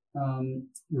more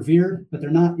revered, but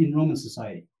they're not in Roman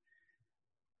society.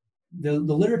 The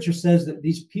literature says that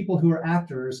these people who are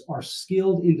actors are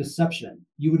skilled in deception.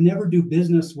 You would never do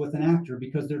business with an actor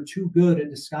because they're too good at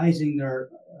disguising their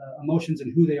emotions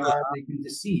and who they are. They can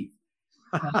deceive.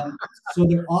 So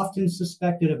they're often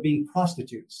suspected of being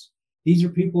prostitutes. These are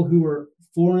people who are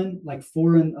foreigners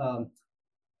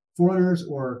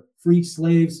or freed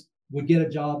slaves would get a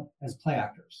job as play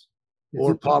actors.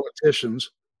 Or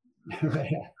politicians.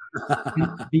 Right.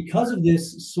 Because of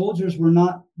this, soldiers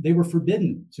they were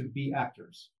forbidden to be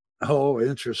actors. Oh,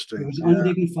 interesting. It was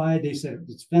undignified. They said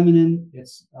it's feminine,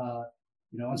 it's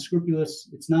unscrupulous.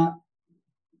 It's not.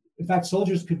 In fact,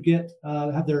 soldiers could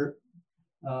have their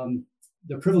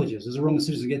privileges as a Roman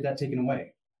citizen, get that taken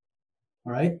away.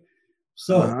 All right.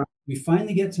 So we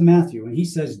finally get to Matthew, and he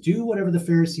says, "Do whatever the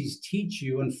Pharisees teach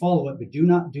you and follow it, but do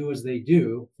not do as they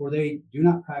do, for they do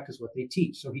not practice what they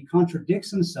teach." So he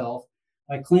contradicts himself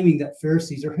by claiming that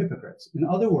Pharisees are hypocrites. In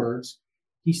other words,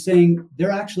 he's saying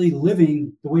they're actually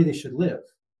living the way they should live,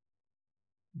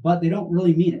 but they don't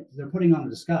really mean it. They're putting on a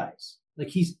disguise. Like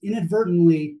he's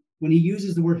inadvertently, when he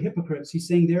uses the word hypocrites, he's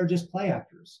saying they're just play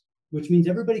actors, which means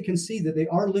everybody can see that they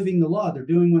are living the law. They're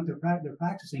doing what they're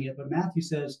practicing it. But Matthew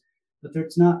says that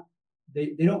it's not,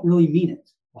 they don't really mean it.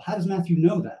 Well, how does Matthew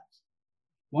know that?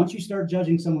 Once you start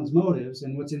judging someone's motives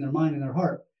and what's in their mind and their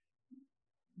heart,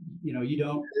 you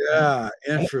don't. Yeah,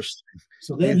 interesting.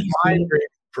 So then he's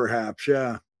perhaps,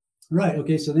 yeah. Right.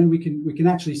 Okay. So then we can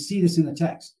actually see this in the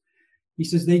text. He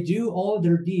says they do all of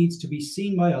their deeds to be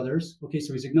seen by others. Okay,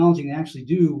 so he's acknowledging they actually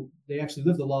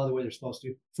live the law the way they're supposed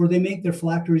to. For they make their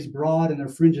phylacteries broad and their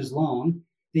fringes long.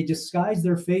 They disguise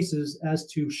their faces as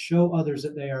to show others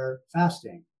that they are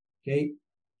fasting. Okay.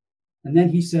 And then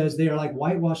he says they are like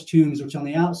whitewashed tombs, which on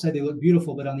the outside they look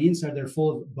beautiful, but on the inside they're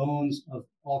full of bones of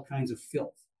all kinds of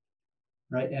filth.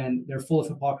 Right. And they're full of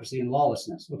hypocrisy and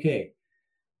lawlessness. Okay.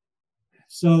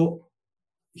 So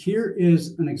here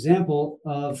is an example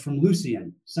from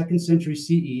Lucian, 2nd century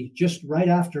CE, just right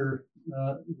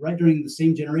during the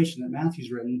same generation that Matthew's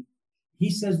written. He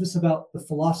says this about the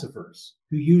philosophers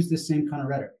who use this same kind of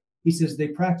rhetoric. He says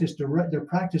their practice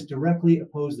directly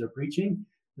oppose their preaching.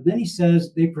 But then he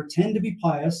says they pretend to be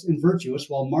pious and virtuous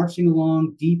while marching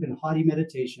along deep and haughty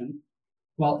meditation.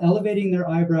 While elevating their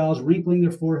eyebrows, wrinkling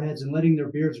their foreheads, and letting their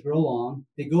beards grow long,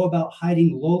 they go about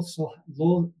hiding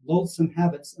loathsome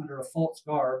habits under a false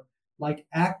garb, like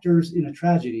actors in a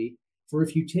tragedy. For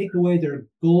if you take away their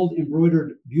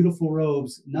gold-embroidered beautiful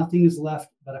robes, nothing is left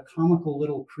but a comical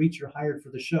little creature hired for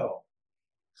the show.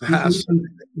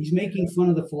 He's making fun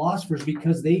of the philosophers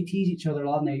because they tease each other a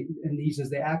lot, and he says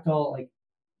they act all like,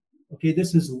 okay,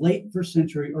 this is late 1st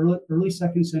century, early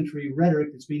 2nd century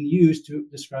rhetoric that's being used to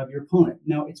describe your opponent.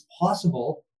 Now, it's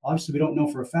possible, obviously we don't know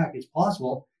for a fact, it's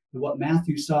possible that what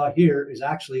Matthew saw here is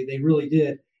actually they really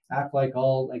did act like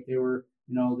they were,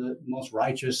 the most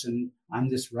righteous, and I'm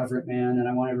this reverent man, and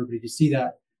I want everybody to see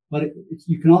that. But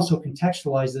you can also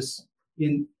contextualize this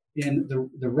in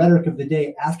the rhetoric of the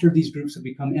day after these groups have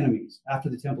become enemies, after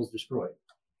the temple's destroyed.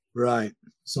 Right.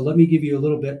 So let me give you a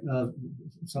little bit of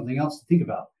something else to think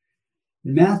about.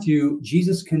 In Matthew,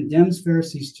 Jesus condemns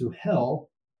Pharisees to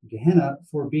hell, Gehenna,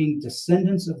 for being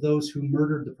descendants of those who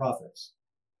murdered the prophets.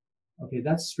 Okay,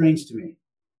 that's strange to me.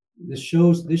 This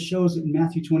shows in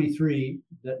Matthew 23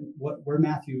 that what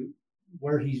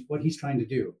he's trying to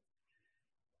do.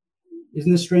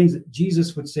 Isn't this strange that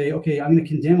Jesus would say, okay, I'm going to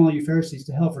condemn all you Pharisees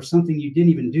to hell for something you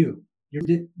didn't even do.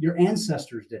 Your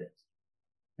ancestors did it.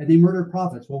 And they murdered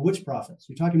prophets. Well, which prophets?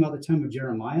 You're talking about the time of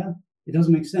Jeremiah? It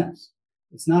doesn't make sense.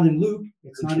 It's not in Luke.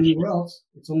 It's not anywhere else.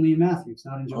 It's only in Matthew. It's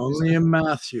not in John. Only in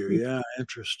Matthew. Yeah,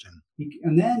 interesting.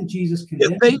 And then Jesus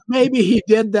condemned. You think maybe he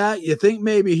did that? You think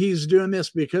maybe he's doing this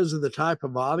because of the type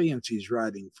of audience he's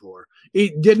writing for?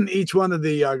 Didn't each one of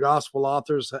the gospel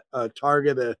authors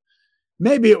target a?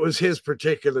 Maybe it was his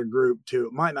particular group too.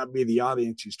 It might not be the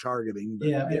audience he's targeting. But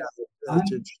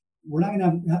we're not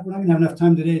going to have enough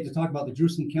time today to talk about the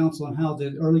Jerusalem Council and how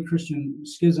the early Christian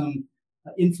schism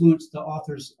influenced the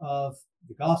authors of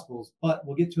the Gospels, but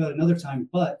we'll get to that another time.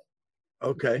 But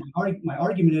okay, my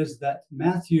argument is that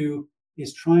Matthew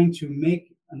is trying to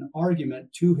make an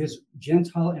argument to his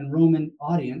Gentile and Roman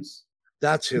audience.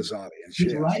 That's his audience.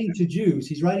 He's writing to Jews.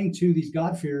 He's writing to these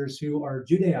God-fearers who are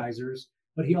Judaizers,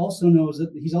 but he also knows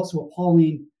that he's also a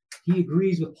Pauline. He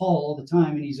agrees with Paul all the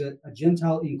time, and he's a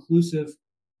Gentile inclusive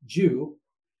Jew.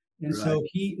 And so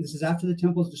this is after the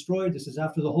temple is destroyed. This is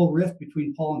after the whole rift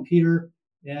between Paul and Peter,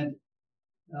 and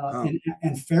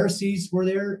Pharisees were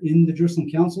there in the Jerusalem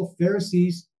Council.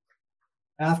 Pharisees,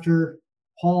 after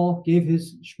Paul gave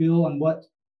his spiel on what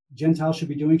Gentiles should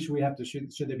be doing,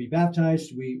 should they be baptized?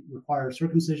 Should we require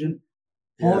circumcision?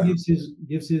 Paul gives his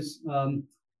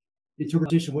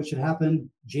interpretation of what should happen.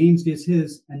 James gives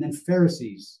his, and then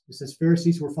Pharisees. It says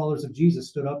Pharisees who were followers of Jesus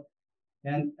stood up,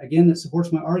 and again, that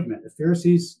supports my argument. The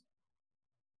Pharisees,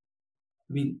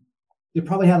 they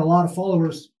probably had a lot of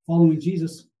followers following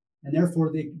Jesus, and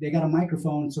therefore they got a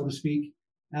microphone, so to speak,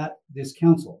 at this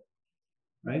council,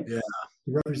 right? Yeah.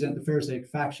 To represent the Pharisaic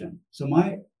faction. So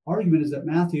my argument is that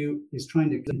Matthew is trying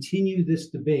to continue this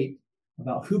debate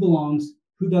about who belongs,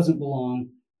 who doesn't belong,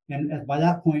 and by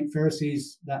that point,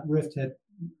 Pharisees, that rift had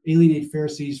alienated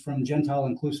Pharisees from Gentile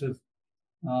inclusive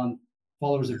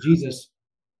followers of Jesus.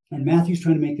 And Matthew's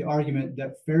trying to make the argument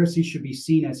that Pharisees should be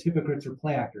seen as hypocrites or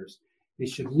play actors. They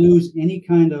should lose any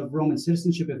kind of Roman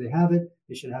citizenship if they have it.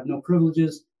 They should have no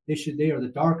privileges. They are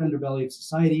the dark underbelly of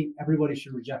society. Everybody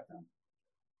should reject them.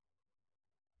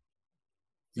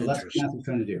 So that's what Matthew's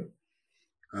trying to do.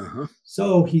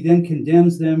 So he then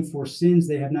condemns them for sins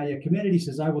they have not yet committed. He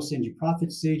says, I will send you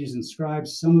prophets, sages, and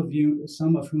scribes, some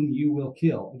of whom you will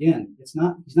kill. Again, he's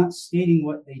not stating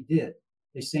what they did.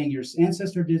 They're saying your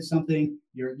ancestor did something,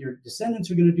 your descendants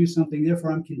are going to do something,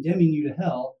 therefore I'm condemning you to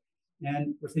hell.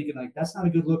 And we're thinking, like, that's not a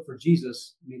good look for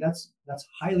Jesus. I mean, that's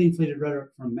highly inflated rhetoric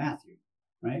from Matthew,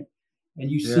 right?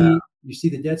 And you see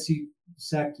the Dead Sea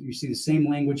sect, you see the same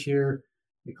language here.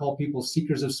 They call people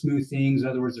seekers of smooth things. In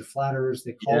other words, they're flatterers.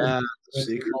 They call them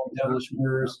devilish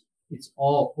mirrors. It's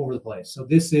all over the place. So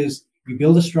this is, you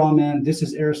build a straw man. This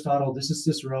is Aristotle. This is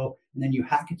Cicero. And then you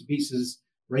hack it to pieces,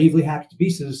 bravely hack it to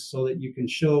pieces so that you can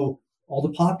show all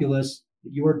the populace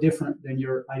that you are different than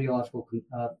your ideological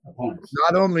opponents.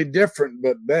 Not only different,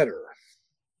 but better.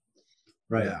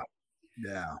 Right.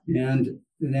 Yeah. And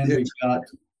then we've got,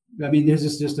 this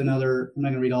is just another, I'm not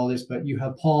going to read all this, but you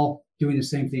have Paul doing the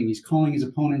same thing. He's calling his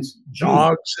opponents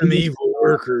dogs and evil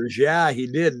workers. Yeah, he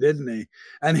did, didn't he?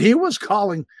 And he was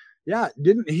calling,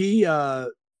 didn't he?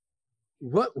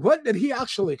 What did he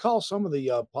actually call some of the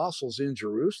apostles in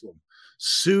Jerusalem?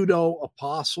 Pseudo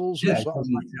apostles or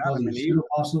something like that.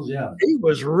 Apostles, he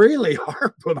was really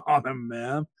harping on them,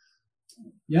 man.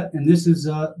 Yeah, and this is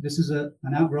an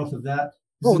outgrowth of that.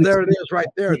 There it is, right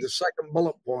there, the second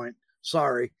bullet point.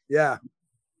 Sorry,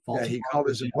 he called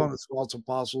his opponents false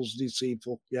apostles,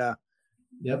 deceitful. Yeah.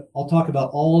 Yep. I'll talk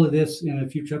about all of this in a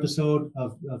future episode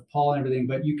of Paul and everything,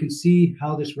 but you can see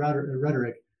how this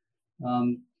rhetoric.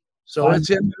 So it's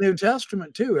in the New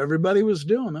Testament too. Everybody was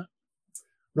doing it.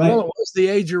 Right. Well, it was the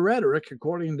age of rhetoric,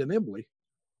 according to Nibley.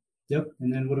 Yep.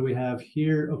 And then what do we have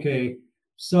here? Okay.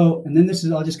 So, and then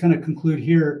I'll just kind of conclude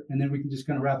here, and then we can just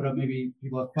kind of wrap it up. Maybe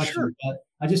people have questions, sure. But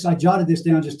I jotted this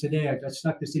down just today. I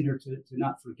stuck this in here to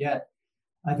not forget.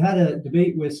 I've had a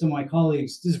debate with some of my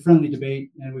colleagues. This is a friendly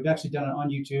debate, and we've actually done it on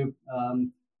YouTube.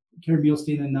 Karen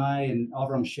Muhlstein and I and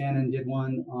Avram Shannon did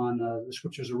one on the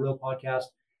Scriptures Are Real podcast.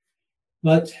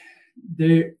 But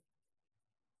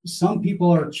some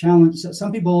people are challenged.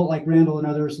 Some people like Randall and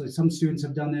others, like some students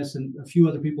have done this, and a few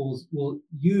other people will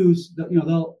use,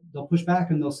 they'll push back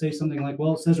and they'll say something like,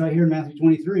 well, it says right here in Matthew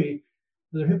 23,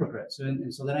 they're hypocrites.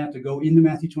 And so then I have to go into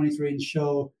Matthew 23 and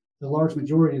show the large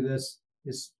majority of this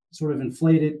is sort of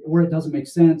inflated, or it doesn't make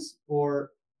sense,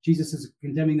 or Jesus is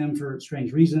condemning them for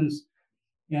strange reasons.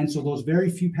 And so those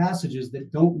very few passages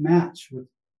that don't match with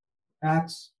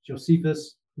Acts,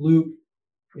 Josephus, Luke,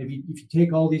 if you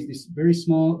take all these very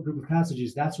small group of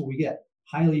passages, that's what we get.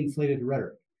 Highly inflated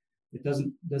rhetoric. It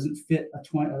doesn't fit a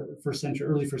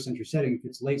early first century setting if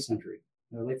it's late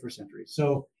first century.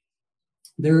 So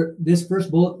this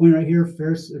first bullet point right here,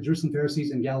 Jerusalem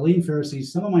Pharisees and Galilean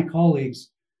Pharisees, some of my colleagues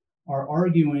are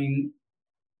arguing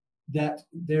that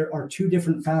there are two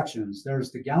different factions.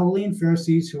 There's the Galilean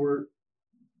Pharisees who were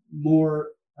more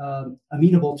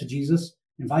amenable to Jesus,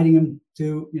 inviting him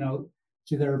to,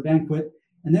 to their banquet.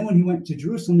 And then when he went to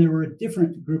Jerusalem, there were a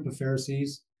different group of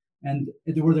Pharisees, and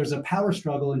where there's a power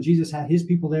struggle, and Jesus had his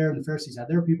people there, and the Pharisees had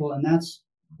their people, and that's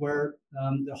where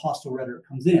the hostile rhetoric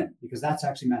comes in, because that's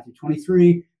actually Matthew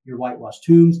 23, your whitewashed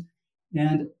tombs.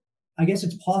 And I guess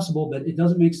it's possible, but it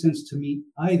doesn't make sense to me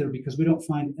either, because we don't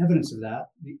find evidence of that.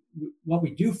 What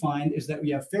we do find is that we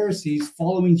have Pharisees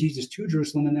following Jesus to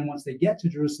Jerusalem, and then once they get to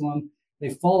Jerusalem, they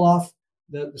fall off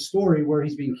the story where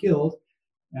he's being killed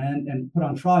and put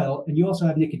on trial. And you also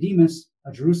have Nicodemus,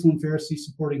 a Jerusalem Pharisee,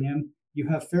 supporting him. You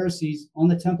have Pharisees on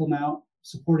the Temple Mount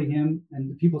supporting him, and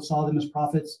the people saw them as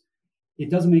prophets. It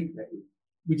doesn't make,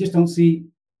 we just don't see,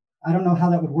 I don't know how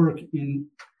that would work in,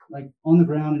 like, on the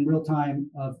ground in real time.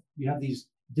 Of you have these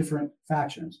different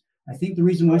factions. I think the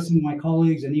reason why some of my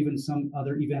colleagues and even some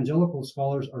other evangelical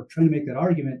scholars are trying to make that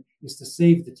argument is to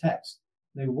save the text.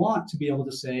 They want to be able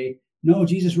to say, no,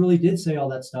 Jesus really did say all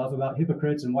that stuff about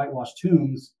hypocrites and whitewashed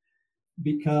tombs,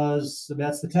 because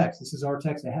that's the text. This is our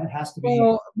text. It has to be.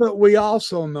 Well, but we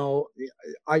also know,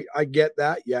 I get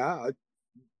that. Yeah,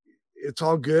 it's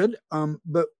all good.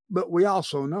 But we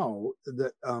also know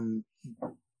that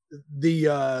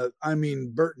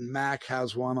Burton Mack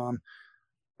has one on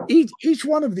each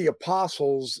one of the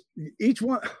apostles, each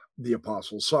one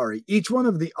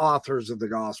of the authors of the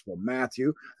gospel,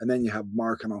 Matthew, and then you have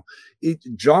Mark and all,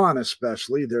 John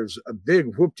especially. There's a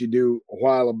big whoop-de-doo a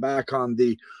while back on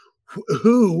the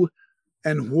who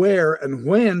and where and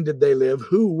when did they live,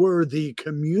 who were the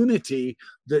community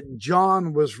that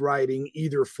John was writing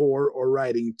either for or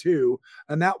writing to,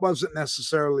 and that wasn't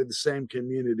necessarily the same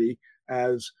community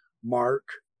as Mark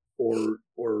or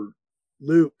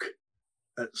Luke,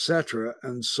 etc.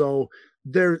 And so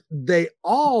they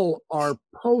all are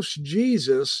post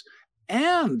Jesus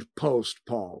and post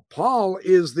Paul. Paul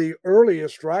is the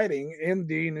earliest writing in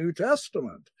the New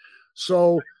Testament.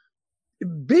 So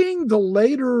being the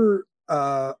later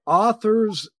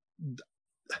authors,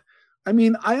 I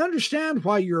mean, I understand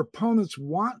why your opponents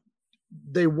want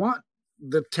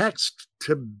the text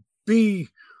to be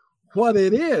what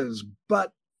it is,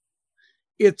 but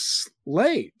it's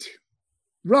late,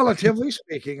 relatively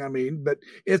speaking. I mean, but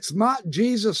it's not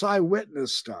Jesus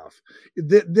eyewitness stuff.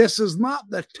 This is not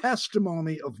the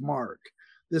testimony of Mark.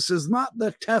 This is not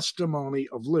the testimony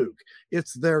of Luke.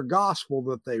 It's their gospel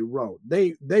that they wrote.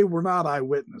 They were not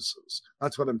eyewitnesses.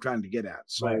 That's what I'm trying to get at.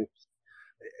 So, right.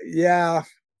 Yeah.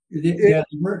 That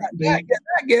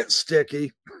gets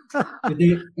sticky.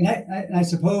 I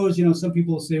suppose, some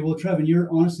people say, well, Trevin, you're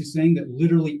honestly saying that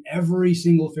literally every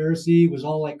single Pharisee was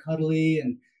all like cuddly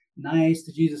and nice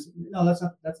to Jesus. No, that's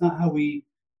not how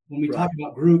when we talk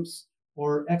about groups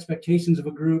or expectations of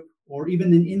a group, or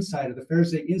even an insider, the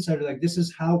Pharisee insider, like, this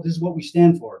is what we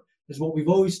stand for. This is what we've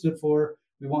always stood for.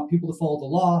 We want people to follow the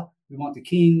law. We want the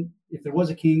king, if there was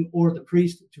a king, or the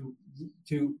priest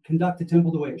to conduct the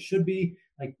temple the way it should be.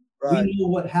 Like, right. We know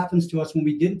what happens to us when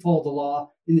we didn't follow the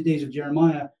law in the days of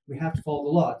Jeremiah. We have to follow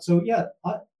the law. So yeah,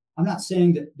 I'm not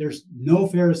saying that there's no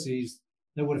Pharisees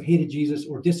that would have hated Jesus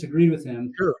or disagreed with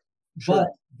him. Sure. But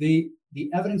the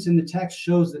evidence in the text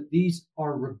shows that these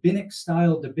are rabbinic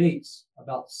style debates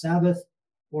about Sabbath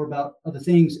or about other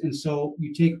things. And so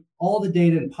you take all the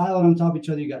data and pile it on top of each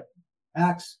other. You got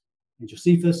Acts and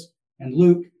Josephus and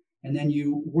Luke, and then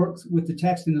you work with the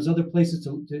text in those other places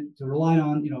to rely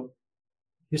on,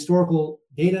 historical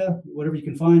data, whatever you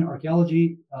can find,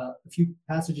 archaeology, a few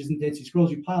passages in Dead Sea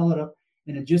Scrolls. You pile it up,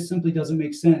 and it just simply doesn't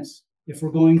make sense if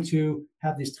we're going to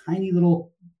have this tiny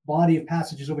little body of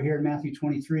passages over here in Matthew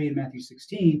 23 and Matthew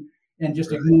 16, and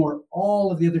just ignore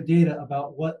all of the other data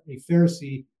about what a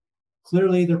Pharisee,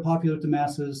 clearly they're popular to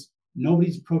masses.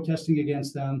 Nobody's protesting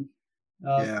against them.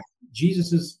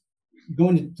 Jesus is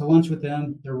going to lunch with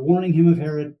them. They're warning him of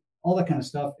Herod, all that kind of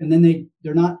stuff. And then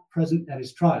they're not present at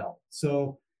his trial.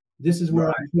 So this is where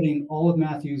I'm putting all of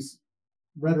Matthew's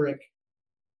rhetoric.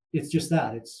 It's just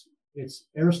that. It's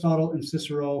Aristotle and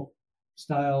Cicero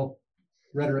style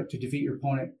rhetoric to defeat your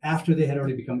opponent after they had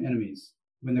already become enemies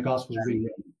when the gospel was being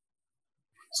written.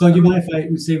 So do you mind if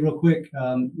I say real quick?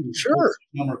 Sure.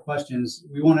 No more questions.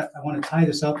 I want to tie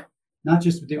this up, not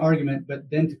just with the argument, but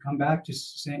then to come back to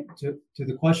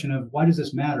the question of why does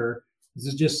this matter? This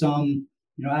is just some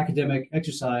academic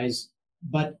exercise,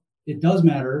 but it does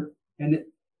matter, and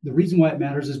the reason why it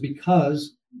matters is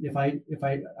because if I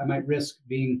might risk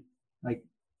being like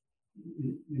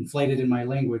inflated in my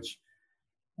language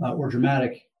or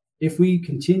dramatic, if we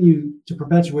continue to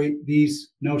perpetuate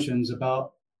these notions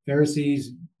about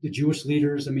Pharisees, the Jewish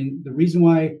leaders. I mean, the reason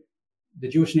why the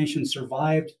Jewish nation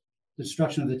survived the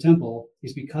destruction of the temple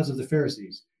is because of the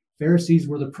Pharisees. Pharisees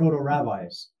were the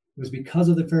proto-rabbis. It was because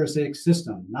of the Pharisaic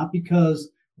system, not because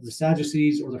of the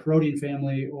Sadducees or the Herodian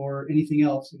family or anything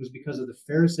else. It was because of the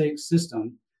Pharisaic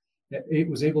system that it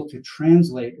was able to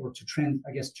translate or to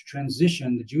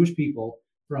transition the Jewish people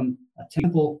from a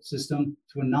temple system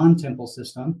to a non-temple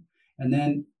system. And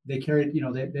then they carried,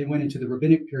 they went into the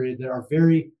rabbinic period that are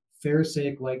very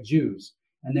Pharisaic-like Jews.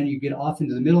 And then you get off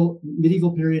into the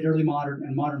medieval period, early modern,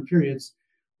 and modern periods,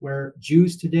 where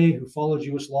Jews today who follow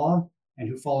Jewish law and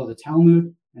who follow the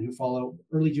Talmud and who follow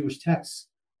early Jewish texts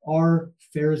are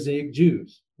Pharisaic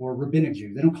Jews or rabbinic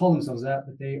Jews. They don't call themselves that,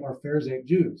 but they are Pharisaic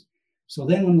Jews. So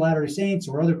then when Latter-day Saints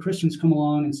or other Christians come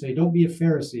along and say, don't be a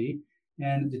Pharisee,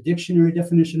 and the dictionary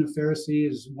definition of Pharisee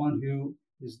is one who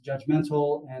is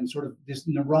judgmental and sort of this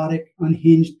neurotic,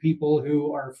 unhinged people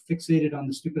who are fixated on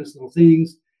the stupidest little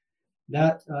things,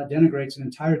 that denigrates an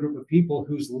entire group of people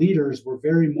whose leaders were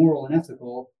very moral and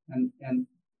ethical, and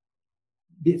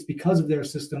it's because of their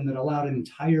system that allowed an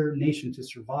entire nation to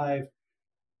survive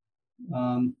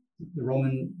the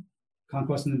Roman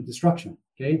conquest and destruction.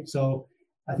 Okay, so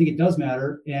I think it does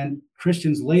matter, and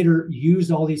Christians later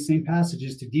used all these same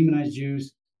passages to demonize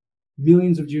Jews.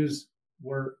 Millions of Jews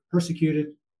were persecuted,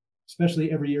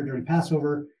 especially every year during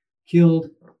Passover, killed,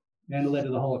 and it led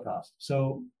to the Holocaust.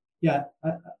 So yeah,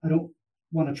 I don't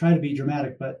want to try to be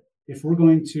dramatic, but if we're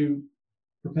going to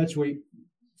perpetuate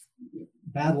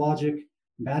bad logic,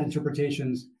 bad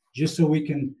interpretations, just so we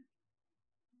can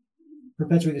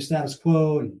perpetuate the status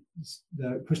quo and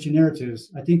the Christian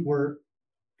narratives, I think we're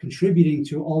contributing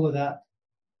to all of that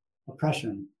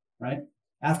oppression, right?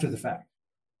 After the fact.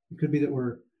 It could be that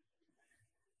we're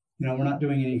not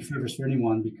doing any favors for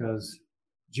anyone because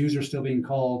Jews are still being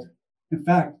called. In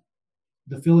fact,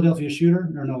 the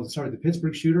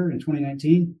Pittsburgh shooter in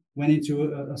 2019 went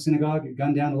into a synagogue,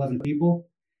 gunned down 11 people,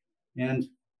 and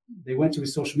they went to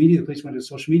his social media. The police went to his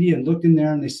social media and looked in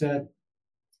there, and they said,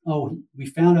 "Oh, we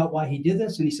found out why he did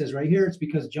this." And he says right here, it's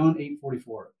because John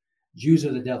 8:44, Jews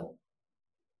are the devil,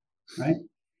 right?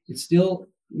 It still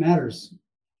matters.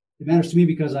 It matters to me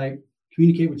because I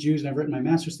communicate with Jews, and I've written my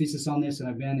master's thesis on this, and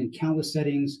I've been in countless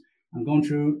settings. I'm going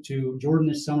through to Jordan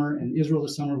this summer and Israel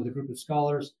this summer with a group of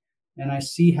scholars, and I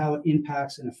see how it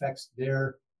impacts and affects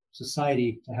their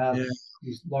society to have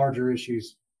these larger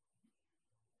issues,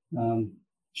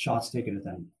 shots taken at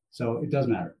them. So it does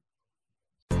matter.